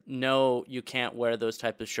 So no, you can't wear those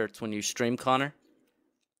type of shirts when you stream, Connor.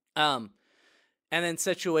 And then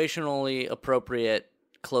situationally appropriate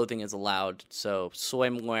clothing is allowed. So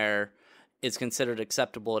swimwear is considered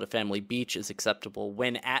acceptable at a family beach, is acceptable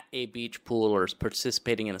when at a beach pool or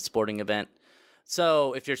participating in a sporting event.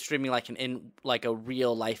 So if you're streaming like a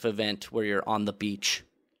real life event where you're on the beach,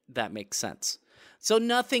 that makes sense. So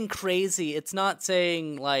nothing crazy. It's not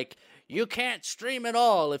saying like you can't stream at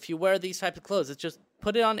all if you wear these type of clothes. It's just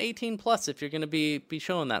put it on 18 plus if you're going to be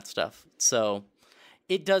showing that stuff. So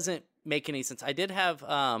it doesn't make any sense. I did have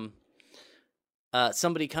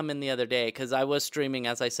somebody come in the other day because I was streaming,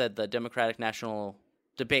 as I said, the Democratic National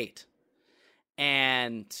Debate.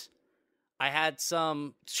 And I had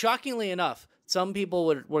shockingly enough, some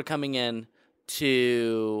people were coming in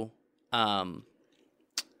to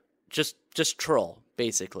just troll,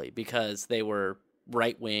 basically, because they were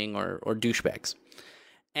right-wing or douchebags.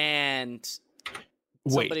 And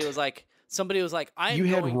somebody was like, You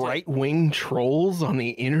had right-wing trolls on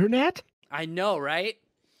the internet? I know, right?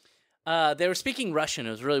 They were speaking Russian.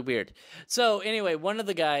 It was really weird. So anyway, one of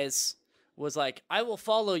the guys was like, I will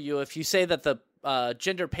follow you if you say that the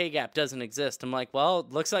gender pay gap doesn't exist. I'm like, well,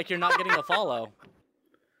 it looks like you're not getting a follow.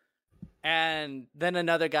 And then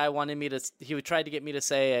another guy he tried to get me to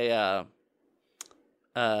say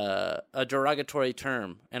a derogatory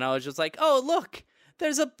term. And I was just like, oh, look,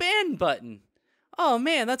 there's a ban button. Oh,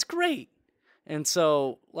 man, that's great. And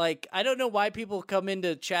so, like, I don't know why people come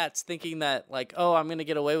into chats thinking that, like, oh, I'm going to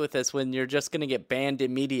get away with this when you're just going to get banned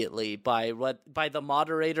immediately by the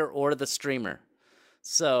moderator or the streamer.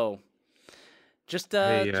 So, just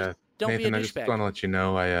don't Nathan, be a douchebag. I just want to let you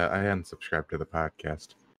know I unsubscribed to the podcast.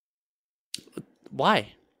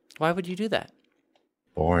 Why? Why would you do that?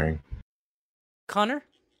 Boring. Connor,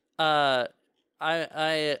 I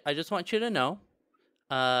just want you to know,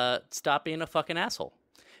 stop being a fucking asshole.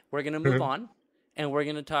 We're going to move on, and we're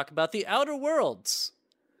going to talk about the Outer Worlds.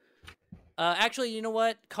 Actually, you know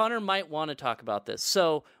what? Connor might want to talk about this.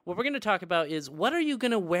 So what we're going to talk about is, what are you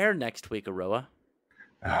going to wear next week, Aroah?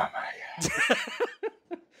 Oh, my God.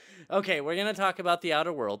 Okay, we're going to talk about the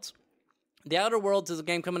Outer Worlds. The Outer Worlds is a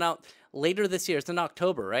game coming out later this year. It's in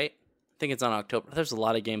October, right? I think it's on October. There's a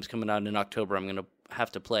lot of games coming out in October I'm going to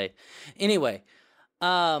have to play. Anyway,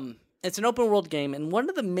 it's an open world game, and one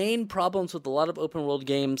of the main problems with a lot of open world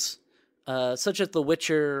games, such as The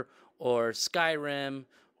Witcher or Skyrim,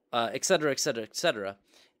 et cetera,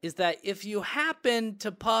 is that if you happen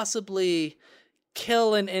to possibly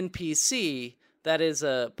kill an NPC that is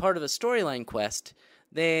a part of a storyline quest,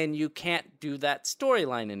 then you can't do that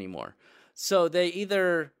storyline anymore. So they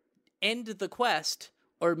either end the quest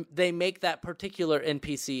or they make that particular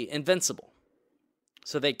NPC invincible.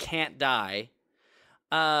 So they can't die.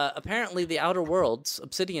 Apparently, the Outer Worlds,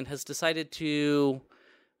 Obsidian, has decided to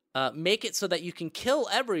make it so that you can kill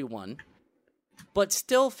everyone, but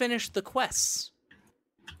still finish the quests.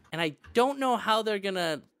 And I don't know how they're going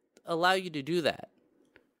to allow you to do that.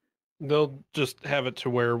 They'll just have it to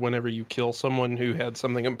where whenever you kill someone who had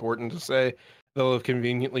something important to say, they'll have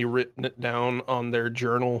conveniently written it down on their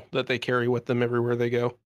journal that they carry with them everywhere they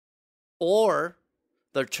go. Or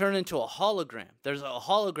they'll turn into a hologram. There's a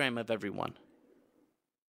hologram of everyone.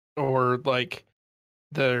 Or like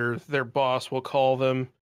their boss will call them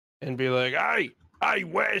and be like, hey,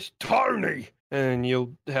 where's Tony? And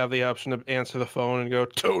you'll have the option to answer the phone and go,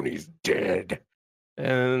 Tony's dead.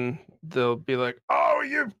 And they'll be like, oh,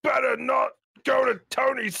 you better not go to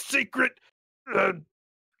Tony's secret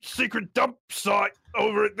secret dump site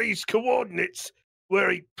over at these coordinates where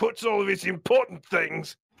he puts all of his important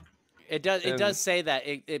things. It does say that.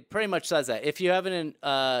 It pretty much says that. If you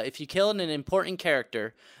kill an important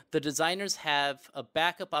character, the designers have a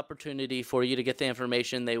backup opportunity for you to get the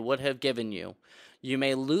information they would have given you. You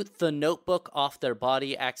may loot the notebook off their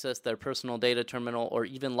body, access their personal data terminal, or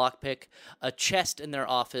even lockpick a chest in their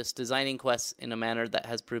office, designing quests in a manner that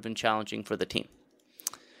has proven challenging for the team.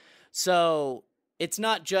 So it's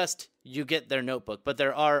not just you get their notebook, but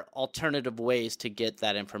there are alternative ways to get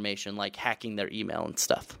that information, like hacking their email and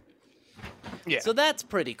stuff. Yeah. So that's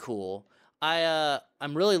pretty cool. I'm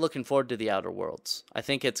really looking forward to the Outer Worlds. I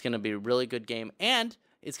think it's going to be a really good game, and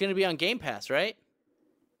it's going to be on Game Pass, right?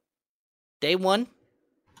 Day one?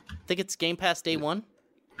 I think it's Game Pass day one.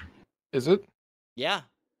 Is it? Yeah.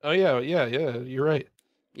 Oh, yeah. You're right.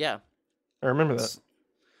 Yeah. I remember that.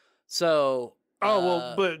 So...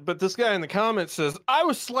 but this guy in the comments says, I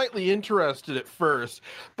was slightly interested at first,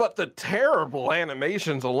 but the terrible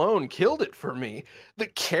animations alone killed it for me. The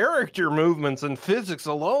character movements and physics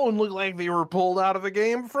alone look like they were pulled out of the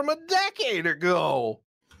game from a decade ago.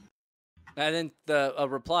 And then a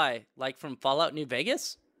reply, like from Fallout New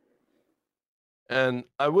Vegas? And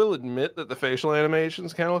I will admit that the facial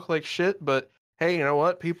animations kind of look like shit, but hey, you know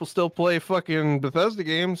what? People still play fucking Bethesda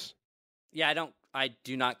games. Yeah, I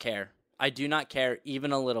do not care. I do not care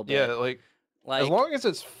even a little bit. Yeah, like as long as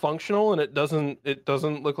it's functional and it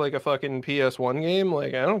doesn't look like a fucking PS1 game,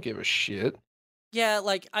 like I don't give a shit. Yeah,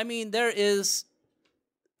 like I mean there is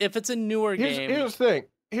if it's a newer game. Here's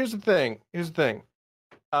the thing.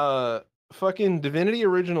 Fucking Divinity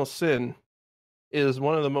Original Sin is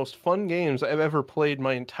one of the most fun games I've ever played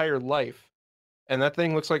my entire life. And that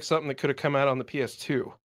thing looks like something that could have come out on the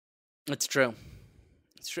PS2. It's true.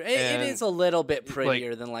 It's true. It is a little bit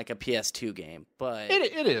prettier than like a PS2 game, but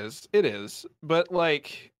it is. But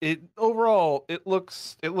like overall, it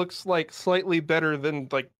looks like slightly better than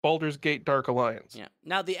like Baldur's Gate Dark Alliance. Yeah.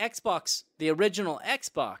 Now the original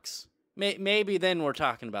Xbox, maybe then we're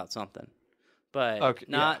talking about something, but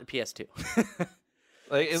not PS2.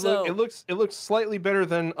 Like it looks slightly better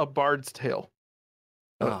than a Bard's Tale.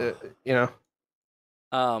 You know.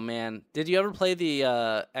 Oh man, did you ever play the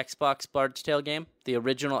Xbox Bard's Tale game? The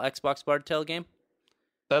original Xbox Bard's Tale game?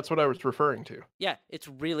 That's what I was referring to. Yeah, it's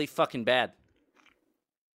really fucking bad.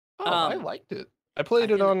 Oh, I liked it. I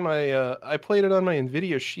played it on my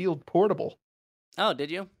Nvidia Shield Portable. Oh,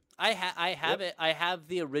 did you? I have it. I have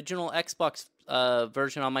the original Xbox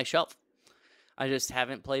version on my shelf. I just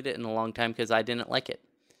haven't played it in a long time because I didn't like it.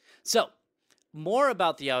 So, more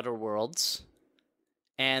about the Outer Worlds,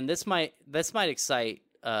 and this might excite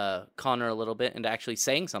Connor a little bit into actually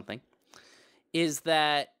saying something. Is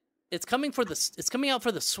that it's coming out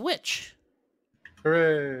for the Switch.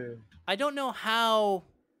 Hooray! I don't know how.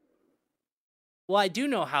 Well, I do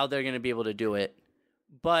know how they're going to be able to do it,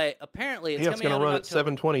 but apparently it's going to run at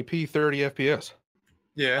 720p 30 FPS.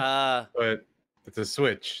 Yeah, but it's a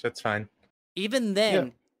Switch. That's fine. Even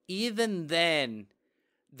then,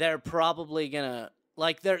 they're probably gonna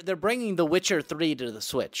they're bringing The Witcher 3 to the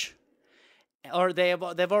Switch, or they've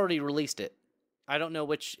already released it. I don't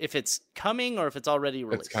know if it's coming or if it's already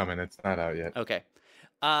released. It's coming. It's not out yet. Okay.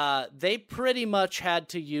 They pretty much had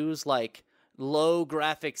to use like low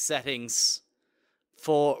graphic settings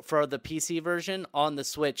for the PC version on the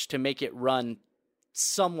Switch to make it run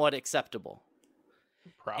somewhat acceptable.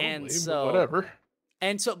 Probably, but whatever.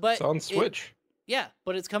 And so, but it's on Switch.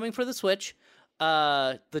 But it's coming for the Switch.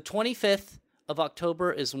 The 25th of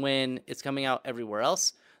October is when it's coming out everywhere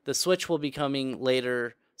else. The Switch will be coming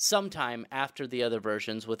later, sometime after the other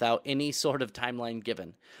versions, without any sort of timeline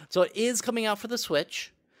given. So it is coming out for the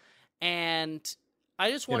Switch, and I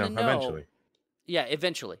just want to know. Eventually. Yeah,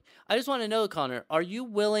 eventually. I just want to know, Connor, are you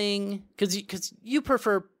willing? Because you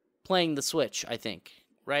prefer playing the Switch, I think.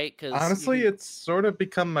 Right? Cause honestly, it's sort of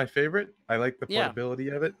become my favorite. I like the portability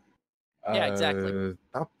of it. Yeah, exactly.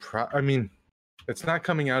 I mean, it's not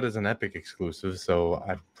coming out as an Epic exclusive, so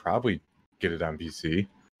I'd probably get it on PC.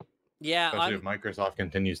 Yeah, especially if Microsoft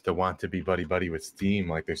continues to want to be buddy with Steam,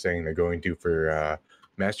 like they're saying they're going to for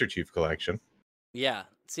Master Chief Collection. Yeah.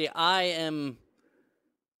 See, I'm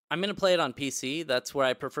going to play it on PC. That's where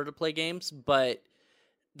I prefer to play games. But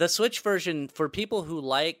the Switch version, for people who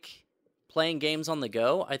like playing games on the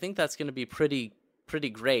go, I think that's going to be pretty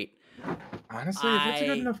great. Honestly, if it's a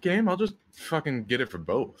good enough game, I'll just fucking get it for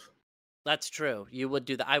both. That's true. You would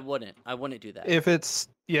do that. I wouldn't do that. If it's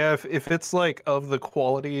like of the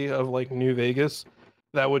quality of like New Vegas,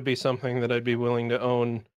 that would be something that I'd be willing to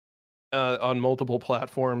own on multiple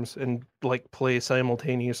platforms and like play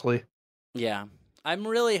simultaneously. Yeah. I'm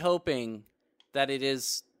really hoping that it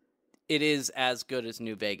is it is as good as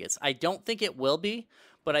New Vegas. I don't think it will be,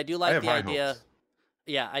 but I do like the idea. Hopes.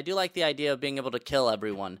 Yeah, I do like the idea of being able to kill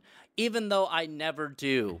everyone, even though I never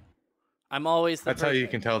do. I'm always the That's how you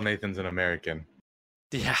can tell Nathan's an American.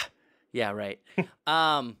 Yeah, right.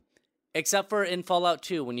 Except for in Fallout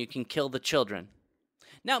 2 when you can kill the children.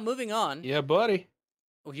 Now, moving on. Yeah, buddy.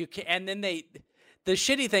 You can, and then the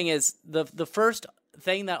shitty thing is the first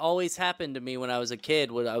thing that always happened to me when I was a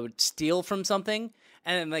kid was I would steal from something,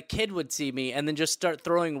 and then the kid would see me and then just start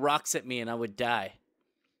throwing rocks at me, and I would die.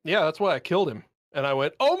 Yeah, that's why I killed him. And I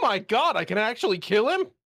went, oh my god, I can actually kill him?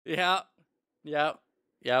 Yep.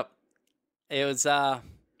 It was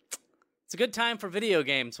it's a good time for video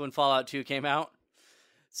games when Fallout 2 came out.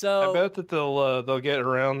 So I bet that they'll get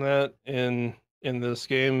around that in this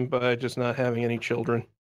game by just not having any children.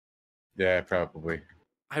 Yeah, probably.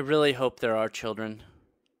 I really hope there are children.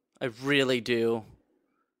 I really do.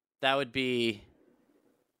 That'd be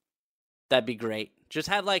great. Just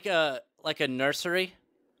have like a nursery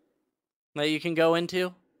that you can go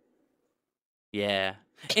into. Yeah.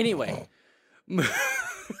 Anyway,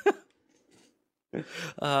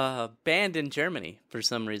 banned in Germany for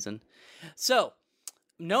some reason. So,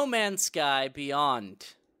 No Man's Sky Beyond.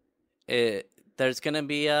 There's going to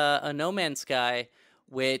be a No Man's Sky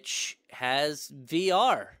which has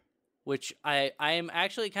VR, which I am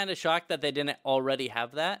actually kind of shocked that they didn't already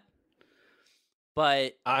have that.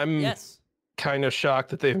 But I'm yes. kind of shocked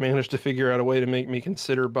that they've managed to figure out a way to make me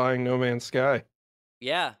consider buying No Man's Sky.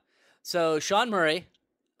 Yeah. So Sean Murray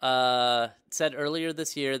said earlier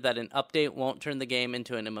this year that an update won't turn the game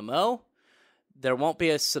into an MMO. There won't be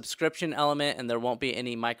a subscription element, and there won't be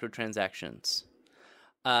any microtransactions.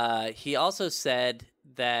 He also said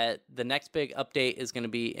that the next big update is going to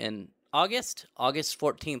be in August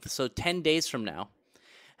 14th, so 10 days from now.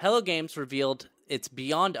 Hello Games revealed its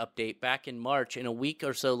Beyond update back in March, and a week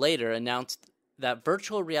or so later announced that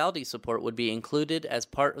virtual reality support would be included as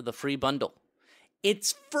part of the free bundle.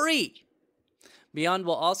 It's free! Beyond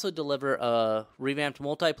will also deliver a revamped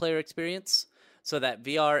multiplayer experience so that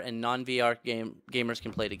VR and non-VR gamers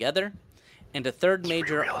can play together. And a third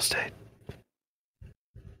major real estate.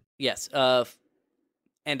 Yes,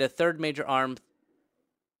 and a third major arm,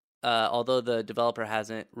 although the developer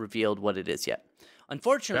hasn't revealed what it is yet.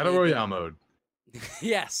 Unfortunately, Battle Royale mode.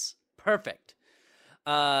 Yes, perfect.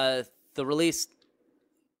 The release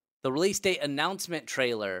date announcement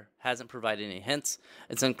trailer hasn't provided any hints.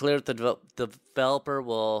 It's unclear if the developer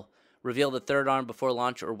will reveal the third arm before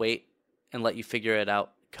launch or wait and let you figure it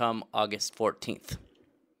out come August 14th.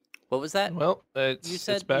 What was that? Well,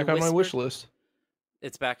 it's back on my wish list.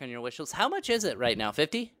 It's back on your wish list. How much is it right now?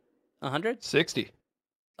 50? 100? 60.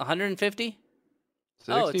 150? 60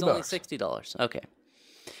 oh, it's only bucks. $60. Okay.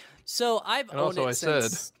 So I've And owned also it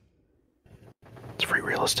since... said, it's free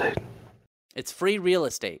real estate. It's free real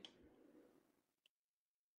estate.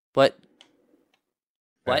 What?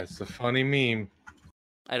 That's a funny meme.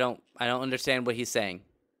 I don't understand what he's saying.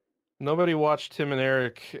 Nobody watched Tim and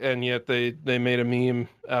Eric, and yet they made a meme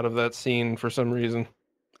out of that scene for some reason.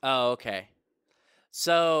 Oh, okay.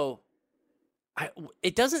 So,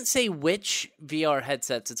 it doesn't say which VR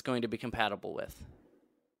headsets it's going to be compatible with.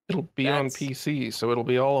 It'll be on PC, so it'll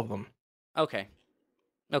be all of them. Okay.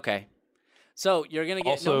 So you're gonna get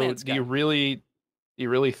also, No Man's Sky. Do you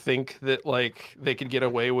really think that like they could get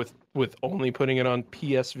away with only putting it on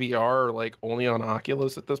PSVR or like only on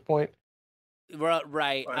Oculus at this point?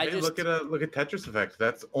 Right. Look at Tetris Effect.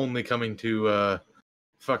 That's only coming to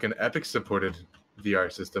fucking Epic supported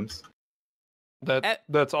VR systems.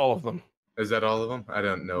 That's all of them. Is that all of them? I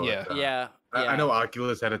don't know. Yeah. I know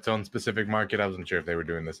Oculus had its own specific market. I wasn't sure if they were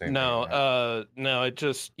doing the same thing. No, it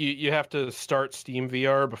just you have to start Steam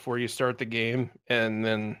VR before you start the game, and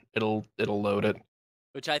then it'll load it.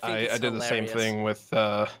 Which I think I is did the same hilarious. thing with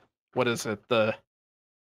what is it?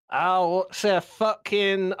 What's a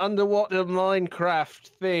fucking underwater Minecraft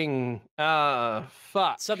thing?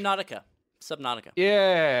 Fuck. Subnautica.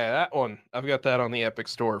 Yeah, that one. I've got that on the Epic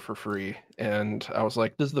Store for free, and I was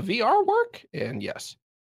like, "Does the VR work?" And yes.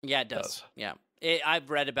 Yeah, it does. Yeah, I've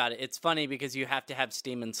read about it. It's funny because you have to have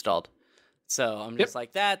Steam installed. So I'm just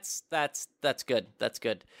like, that's good. That's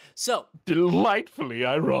good. So delightfully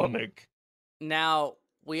ironic. Now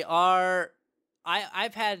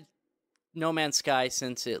I've had No Man's Sky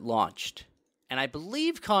since it launched, and I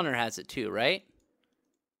believe Connor has it too, right?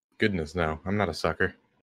 Goodness, no, I'm not a sucker.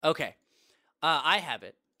 Okay, I have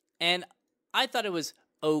it, and I thought it was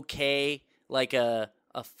okay, like a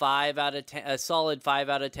 5 out of 10, a solid 5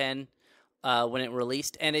 out of 10 when it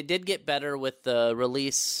released, and it did get better with the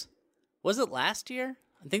release. Was it last year?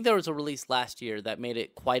 I think there was a release last year that made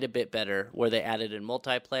it quite a bit better, where they added in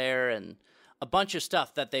multiplayer and a bunch of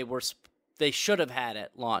stuff that they should have had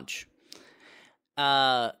at launch.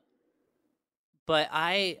 But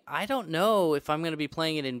I don't know if I'm going to be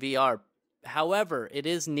playing it in VR. However, it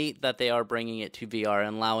is neat that they are bringing it to VR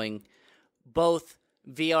and allowing both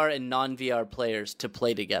VR and non-VR players to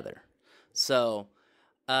play together. So,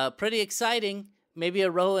 pretty exciting. Maybe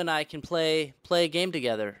Aroah and I can play a game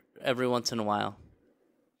together every once in a while.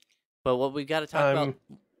 But what we got to talk about...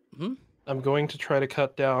 I'm going to try to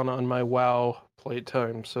cut down on my WoW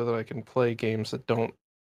playtime so that I can play games that don't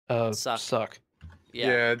suck.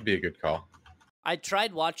 Yeah, it'd be a good call. I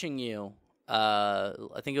tried watching you. I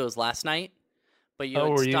think it was last night. But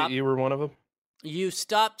you you were one of them? You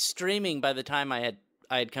stopped streaming by the time I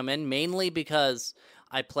had come in, mainly because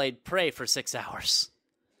I played Prey for 6 hours.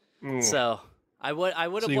 So I would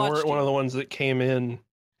have watched. So you weren't one of the ones that came in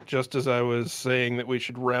just as I was saying that we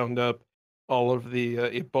should round up all of the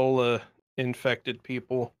Ebola infected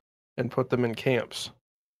people and put them in camps.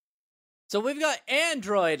 So we've got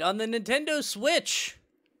Android on the Nintendo Switch.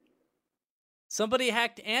 Somebody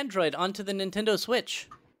hacked Android onto the Nintendo Switch,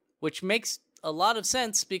 which makes a lot of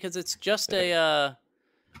sense because it's just an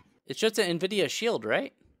NVIDIA Shield,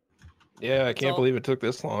 right? Yeah, I can't believe it took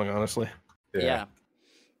this long, honestly. Yeah.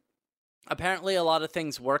 Apparently a lot of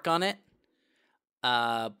things work on it,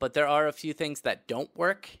 but there are a few things that don't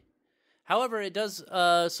work. However, it does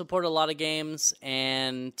support a lot of games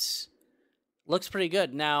and looks pretty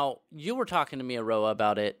good. Now, you were talking to me, Aroah,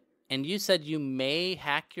 about it, and you said you may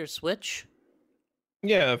hack your Switch?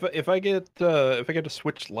 Yeah, if I get a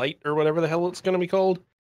Switch Lite or whatever the hell it's going to be called,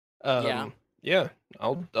 yeah,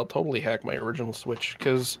 I'll totally hack my original Switch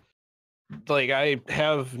because like I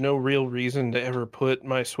have no real reason to ever put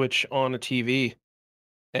my Switch on a TV,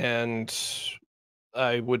 and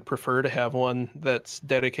I would prefer to have one that's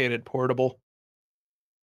dedicated portable.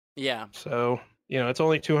 Yeah. So, it's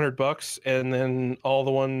only $200, and then all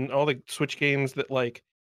the Switch games that like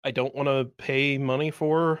I don't want to pay money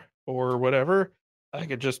for or whatever, I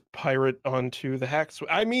could just pirate onto the hack Switch.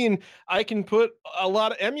 I mean, I can put a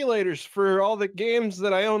lot of emulators for all the games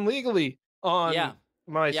that I own legally on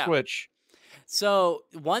my Switch. So,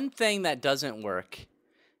 one thing that doesn't work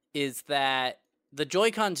is that the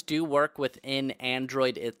Joy-Cons do work within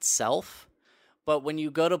Android itself, but when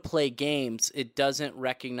you go to play games, it doesn't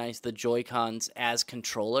recognize the Joy-Cons as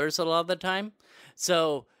controllers a lot of the time.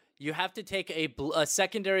 So, you have to take a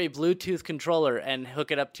secondary Bluetooth controller and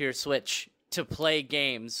hook it up to your Switch to play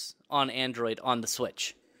games on Android on the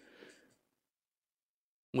Switch,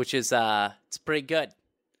 which is it's pretty good.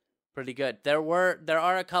 Pretty good. There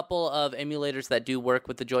are a couple of emulators that do work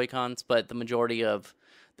with the Joy-Cons, but the majority of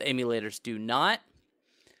the emulators do not.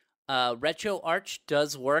 RetroArch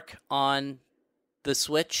does work on the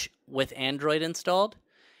Switch with Android installed,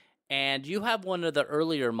 and you have one of the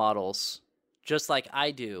earlier models, just like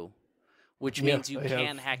I do, which means you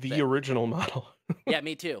can hack the original model. Yeah,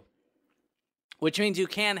 me too. Which means you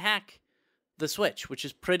can hack the Switch, which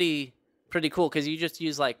is pretty cool because you just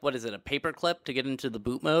use a paper clip to get into the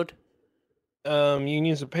boot mode. You can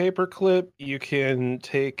use a paper clip. You can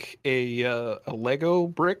take a Lego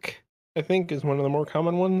brick, I think is one of the more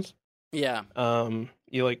common ones. Yeah.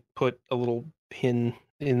 You put a little pin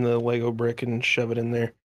in the Lego brick and shove it in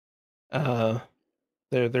there.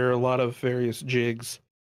 There are a lot of various jigs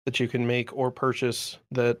that you can make or purchase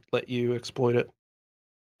that let you exploit it.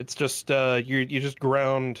 It's just you just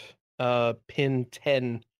ground pin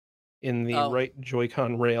 10 in the right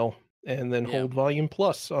Joy-Con rail and then hold volume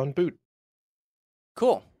plus on boot.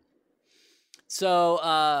 Cool.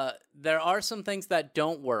 So there are some things that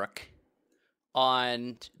don't work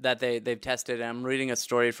on that they've tested. And I'm reading a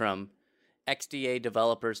story from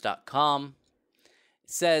xdadevelopers.com. It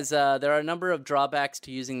says there are a number of drawbacks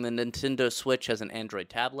to using the Nintendo Switch as an Android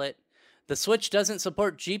tablet. The Switch doesn't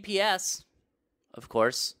support GPS, of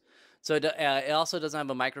course. So it also doesn't have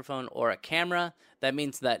a microphone or a camera. That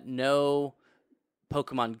means that no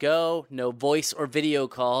Pokemon Go, no voice or video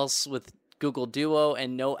calls with Google Duo,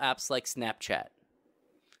 and no apps like Snapchat.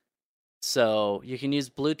 So you can use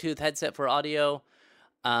Bluetooth headset for audio.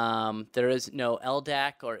 There is no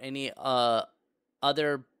LDAC or any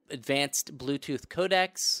other advanced Bluetooth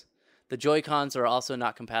codecs. The Joy-Cons are also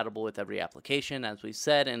not compatible with every application, as we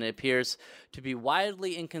said, and it appears to be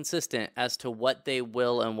wildly inconsistent as to what they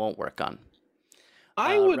will and won't work on.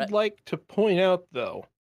 I would like to point out, though,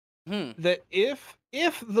 that if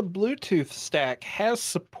the Bluetooth stack has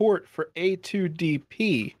support for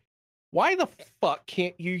A2DP, why the fuck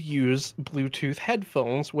can't you use Bluetooth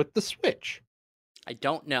headphones with the Switch? I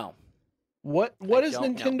don't know. What is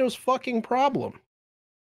Nintendo's fucking problem?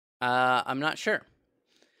 I'm not sure.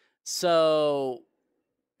 So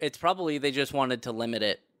it's probably they just wanted to limit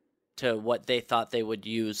it to what they thought they would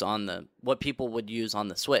use on what people would use on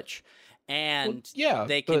the Switch. And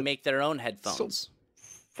they can make their own headphones.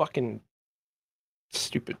 Fucking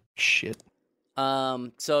stupid shit.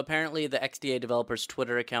 So apparently the XDA developer's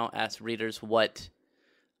Twitter account asked readers what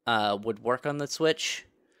would work on the Switch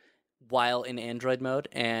while in Android mode,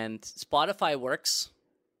 and Spotify works,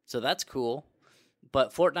 so that's cool,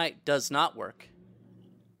 but Fortnite does not work,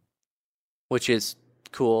 which is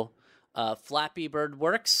cool. Flappy Bird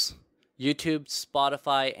works. YouTube,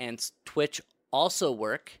 Spotify, and Twitch also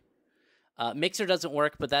work. Mixer doesn't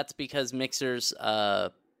work, but that's because Mixer's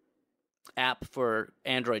app for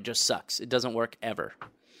Android just sucks. It doesn't work ever.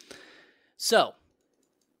 So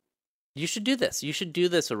you should do this. You should do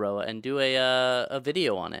this, Aroah, and do a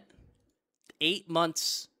video on it. 8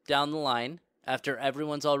 months down the line, after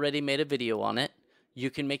everyone's already made a video on it,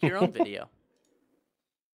 you can make your own video.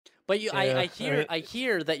 But I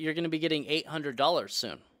hear that you're going to be getting $800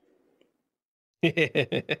 soon.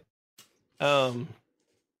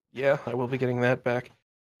 Yeah, I will be getting that back.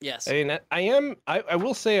 Yes. I mean, I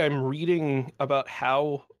will say I'm reading about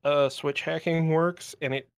how Switch hacking works,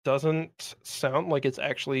 and it doesn't sound like it's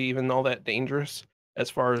actually even all that dangerous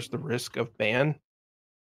as far as the risk of ban.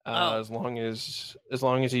 As long as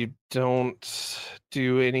you don't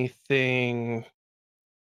do anything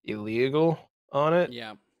illegal on it.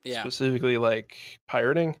 Yeah. Specifically like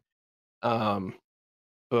pirating. But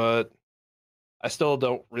I still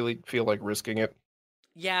don't really feel like risking it.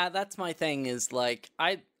 Yeah, that's my thing is like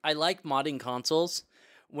I like modding consoles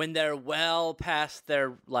when they're well past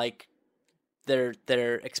their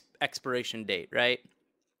expiration date, right?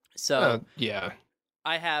 So yeah.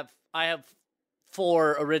 I have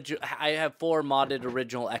 4 modded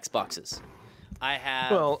original Xboxes.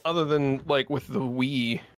 Well, other than like with the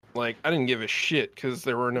Wii, like I didn't give a shit because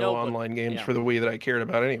there were no online games for the Wii that I cared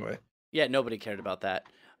about anyway. Yeah, nobody cared about that.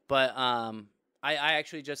 But I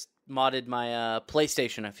actually just modded my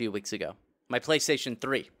PlayStation a few weeks ago. My PlayStation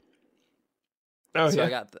 3. Oh, so yeah.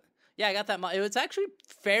 I got that mod. It was actually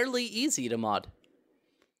fairly easy to mod.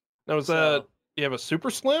 Now, that you have a Super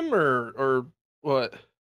Slim or what?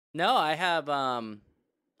 No, I have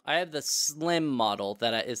the Slim model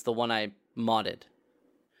that is the one I modded.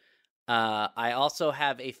 I also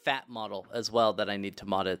have a fat model as well that I need to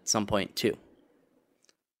mod at some point too.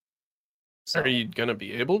 So, are you gonna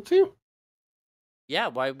be able to? Yeah,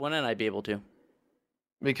 why wouldn't I be able to?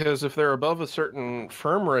 Because if they're above a certain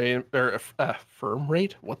firm rate or firm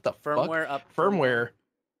rate, what the firmware fuck? up Firmware.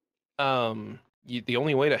 The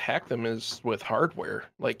only way to hack them is with hardware.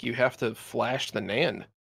 Like you have to flash the NAND.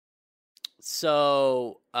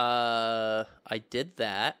 So, I did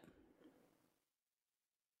that.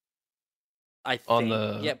 I think on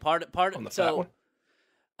the part on the so fat one?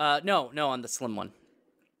 No on the slim one.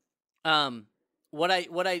 I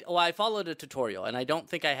followed a tutorial and I don't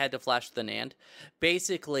think I had to flash the NAND.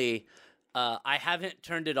 Basically, I haven't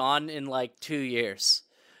turned it on in like 2 years.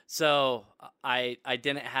 So I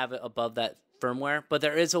didn't have it above that firmware, but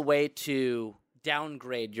there is a way to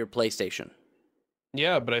downgrade your PlayStation.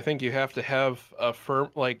 Yeah, but I think you have to have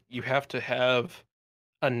you have to have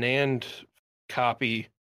a NAND copy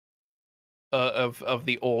of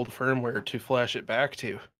the old firmware to flash it back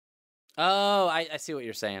to. Oh, I see what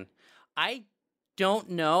you're saying. I don't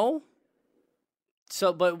know.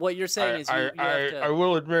 So, but what you're saying is you have to... I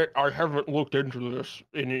will admit I haven't looked into this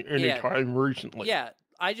any time recently. Yeah,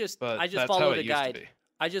 I just followed a guide.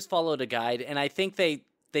 I just followed a guide, and I think they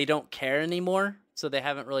don't care anymore, so they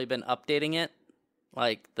haven't really been updating it.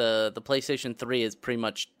 Like the PlayStation 3 is pretty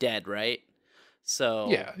much dead, right? So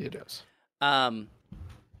yeah, it is. And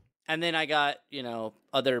then I got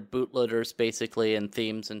other bootloaders basically and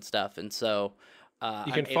themes and stuff, and so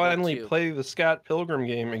you can finally play the Scott Pilgrim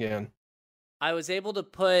game again. I was able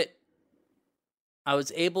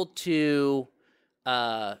to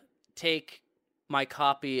take my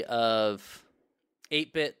copy of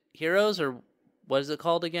 8-Bit Heroes, or what is it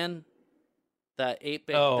called again? That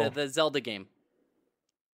 8-Bit the Zelda game.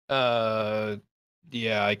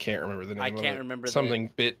 Yeah, I can't remember the name. I can't remember something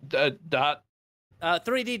bit dot.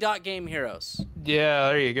 3D Dot Game Heroes. Yeah,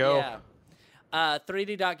 there you go. Yeah.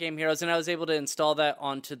 3D Dot Game Heroes, and I was able to install that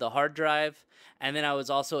onto the hard drive, and then I was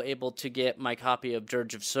also able to get my copy of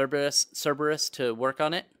Dirge of Cerberus to work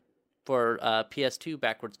on it for PS2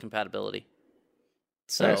 backwards compatibility.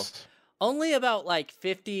 So nice. Only about like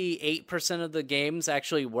 58% of the games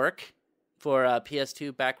actually work for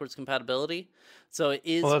PS2 backwards compatibility. So it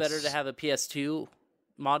is better to have a PS2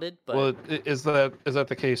 modded. But is that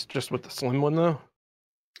the case just with the Slim one though?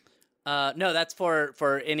 No, that's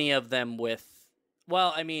for any of them with.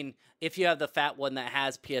 Well, I mean, if you have the fat one that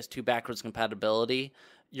has PS2 backwards compatibility,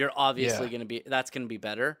 you're obviously going to be that's going to be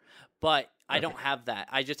better. But I don't have that.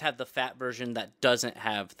 I just have the fat version that doesn't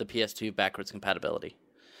have the PS2 backwards compatibility.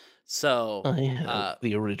 So I have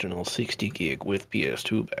the original 60 gig with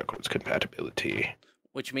PS2 backwards compatibility.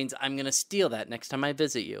 Which means I'm going to steal that next time I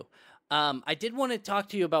visit you. I did want to talk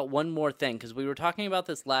to you about one more thing, because we were talking about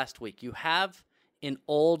this last week. You have an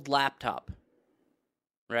old laptop,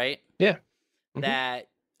 right? Yeah. Mm-hmm. That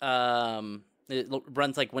it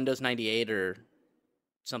runs like Windows 98 or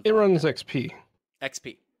something. It runs XP.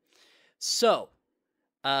 XP. So,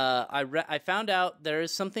 I found out there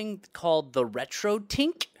is something called the Retro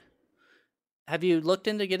Tink. Have you looked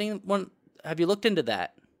into getting one? Have you looked into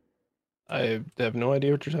that? I have no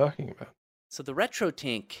idea what you're talking about. So the Retro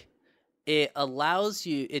Tink, it allows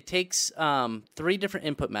you. It takes 3 different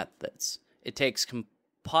input methods. It takes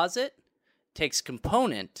composite, takes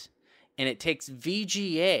component, and it takes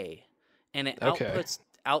VGA, and it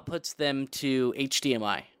outputs them to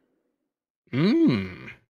HDMI.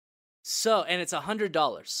 So, and it's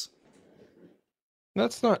 $100.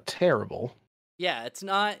 That's not terrible. Yeah, it's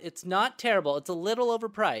not terrible. It's a little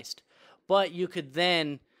overpriced, but you could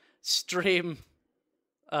then stream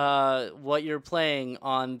what you're playing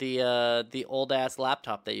on the old ass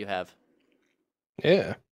laptop that you have.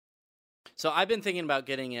 Yeah. So I've been thinking about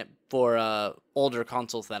getting it for older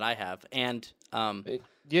consoles that I have, and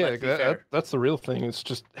that's the real thing. It's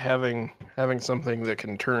just having something that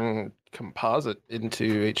can turn composite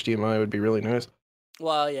into HDMI would be really nice.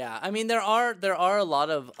 Well, yeah. I mean, there are a lot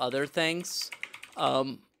of other things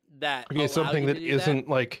that something that isn't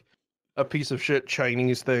like a piece of shit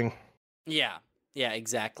Chinese thing. Yeah,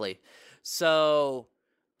 exactly. So,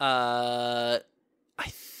 I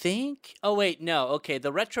think. Oh wait, no. Okay,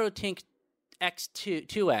 the Retro Tink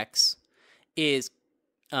X2X is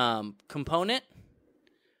component,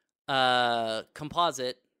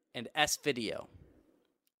 composite, and S video.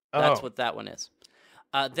 That's what that one is.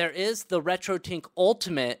 There is the Retro Tink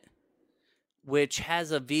Ultimate, which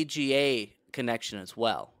has a VGA connection as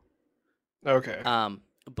well. Okay.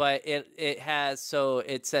 But it has,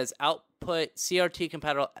 it says output CRT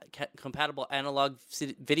compatible analog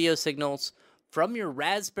video signals from your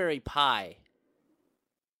Raspberry Pi.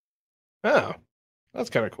 Oh,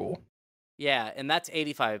 that's kind of cool. Yeah, and that's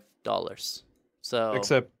 $85. So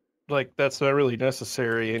except like that's not really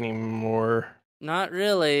necessary anymore. Not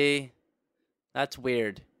really. That's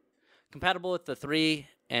weird. Compatible with the 3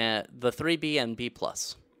 and the 3B and B+.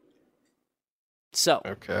 So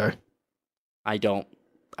okay. I don't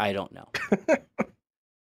know.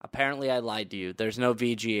 Apparently I lied to you. There's no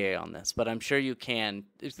VGA on this, but I'm sure you can.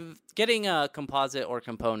 Getting a composite or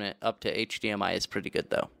component up to HDMI is pretty good,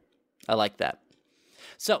 though. I like that.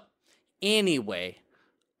 So, anyway,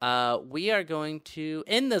 we are going to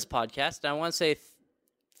end this podcast. I want to say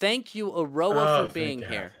thank you, Aroah, for being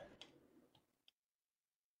here.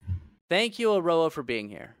 Thank you, Aroah, for being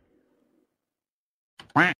here.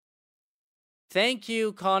 Thank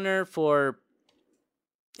you, Connor, for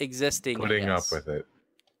existing. Putting up with it.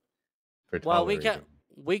 Well,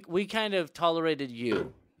 we kind of tolerated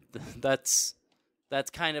you. That's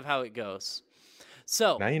kind of how it goes.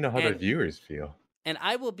 So now you know how the viewers feel. And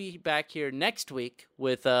I will be back here next week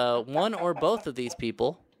with one or both of these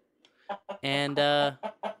people, and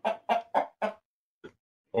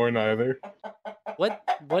or neither. What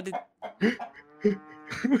did?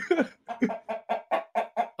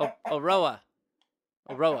 Aroah,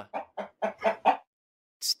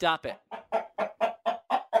 stop it.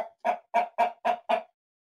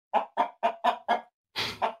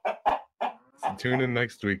 So tune in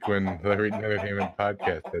next week when the Written Entertainment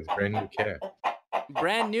Podcast has brand new cast.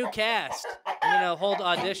 Brand new cast. I'm gonna hold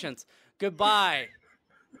auditions. Goodbye.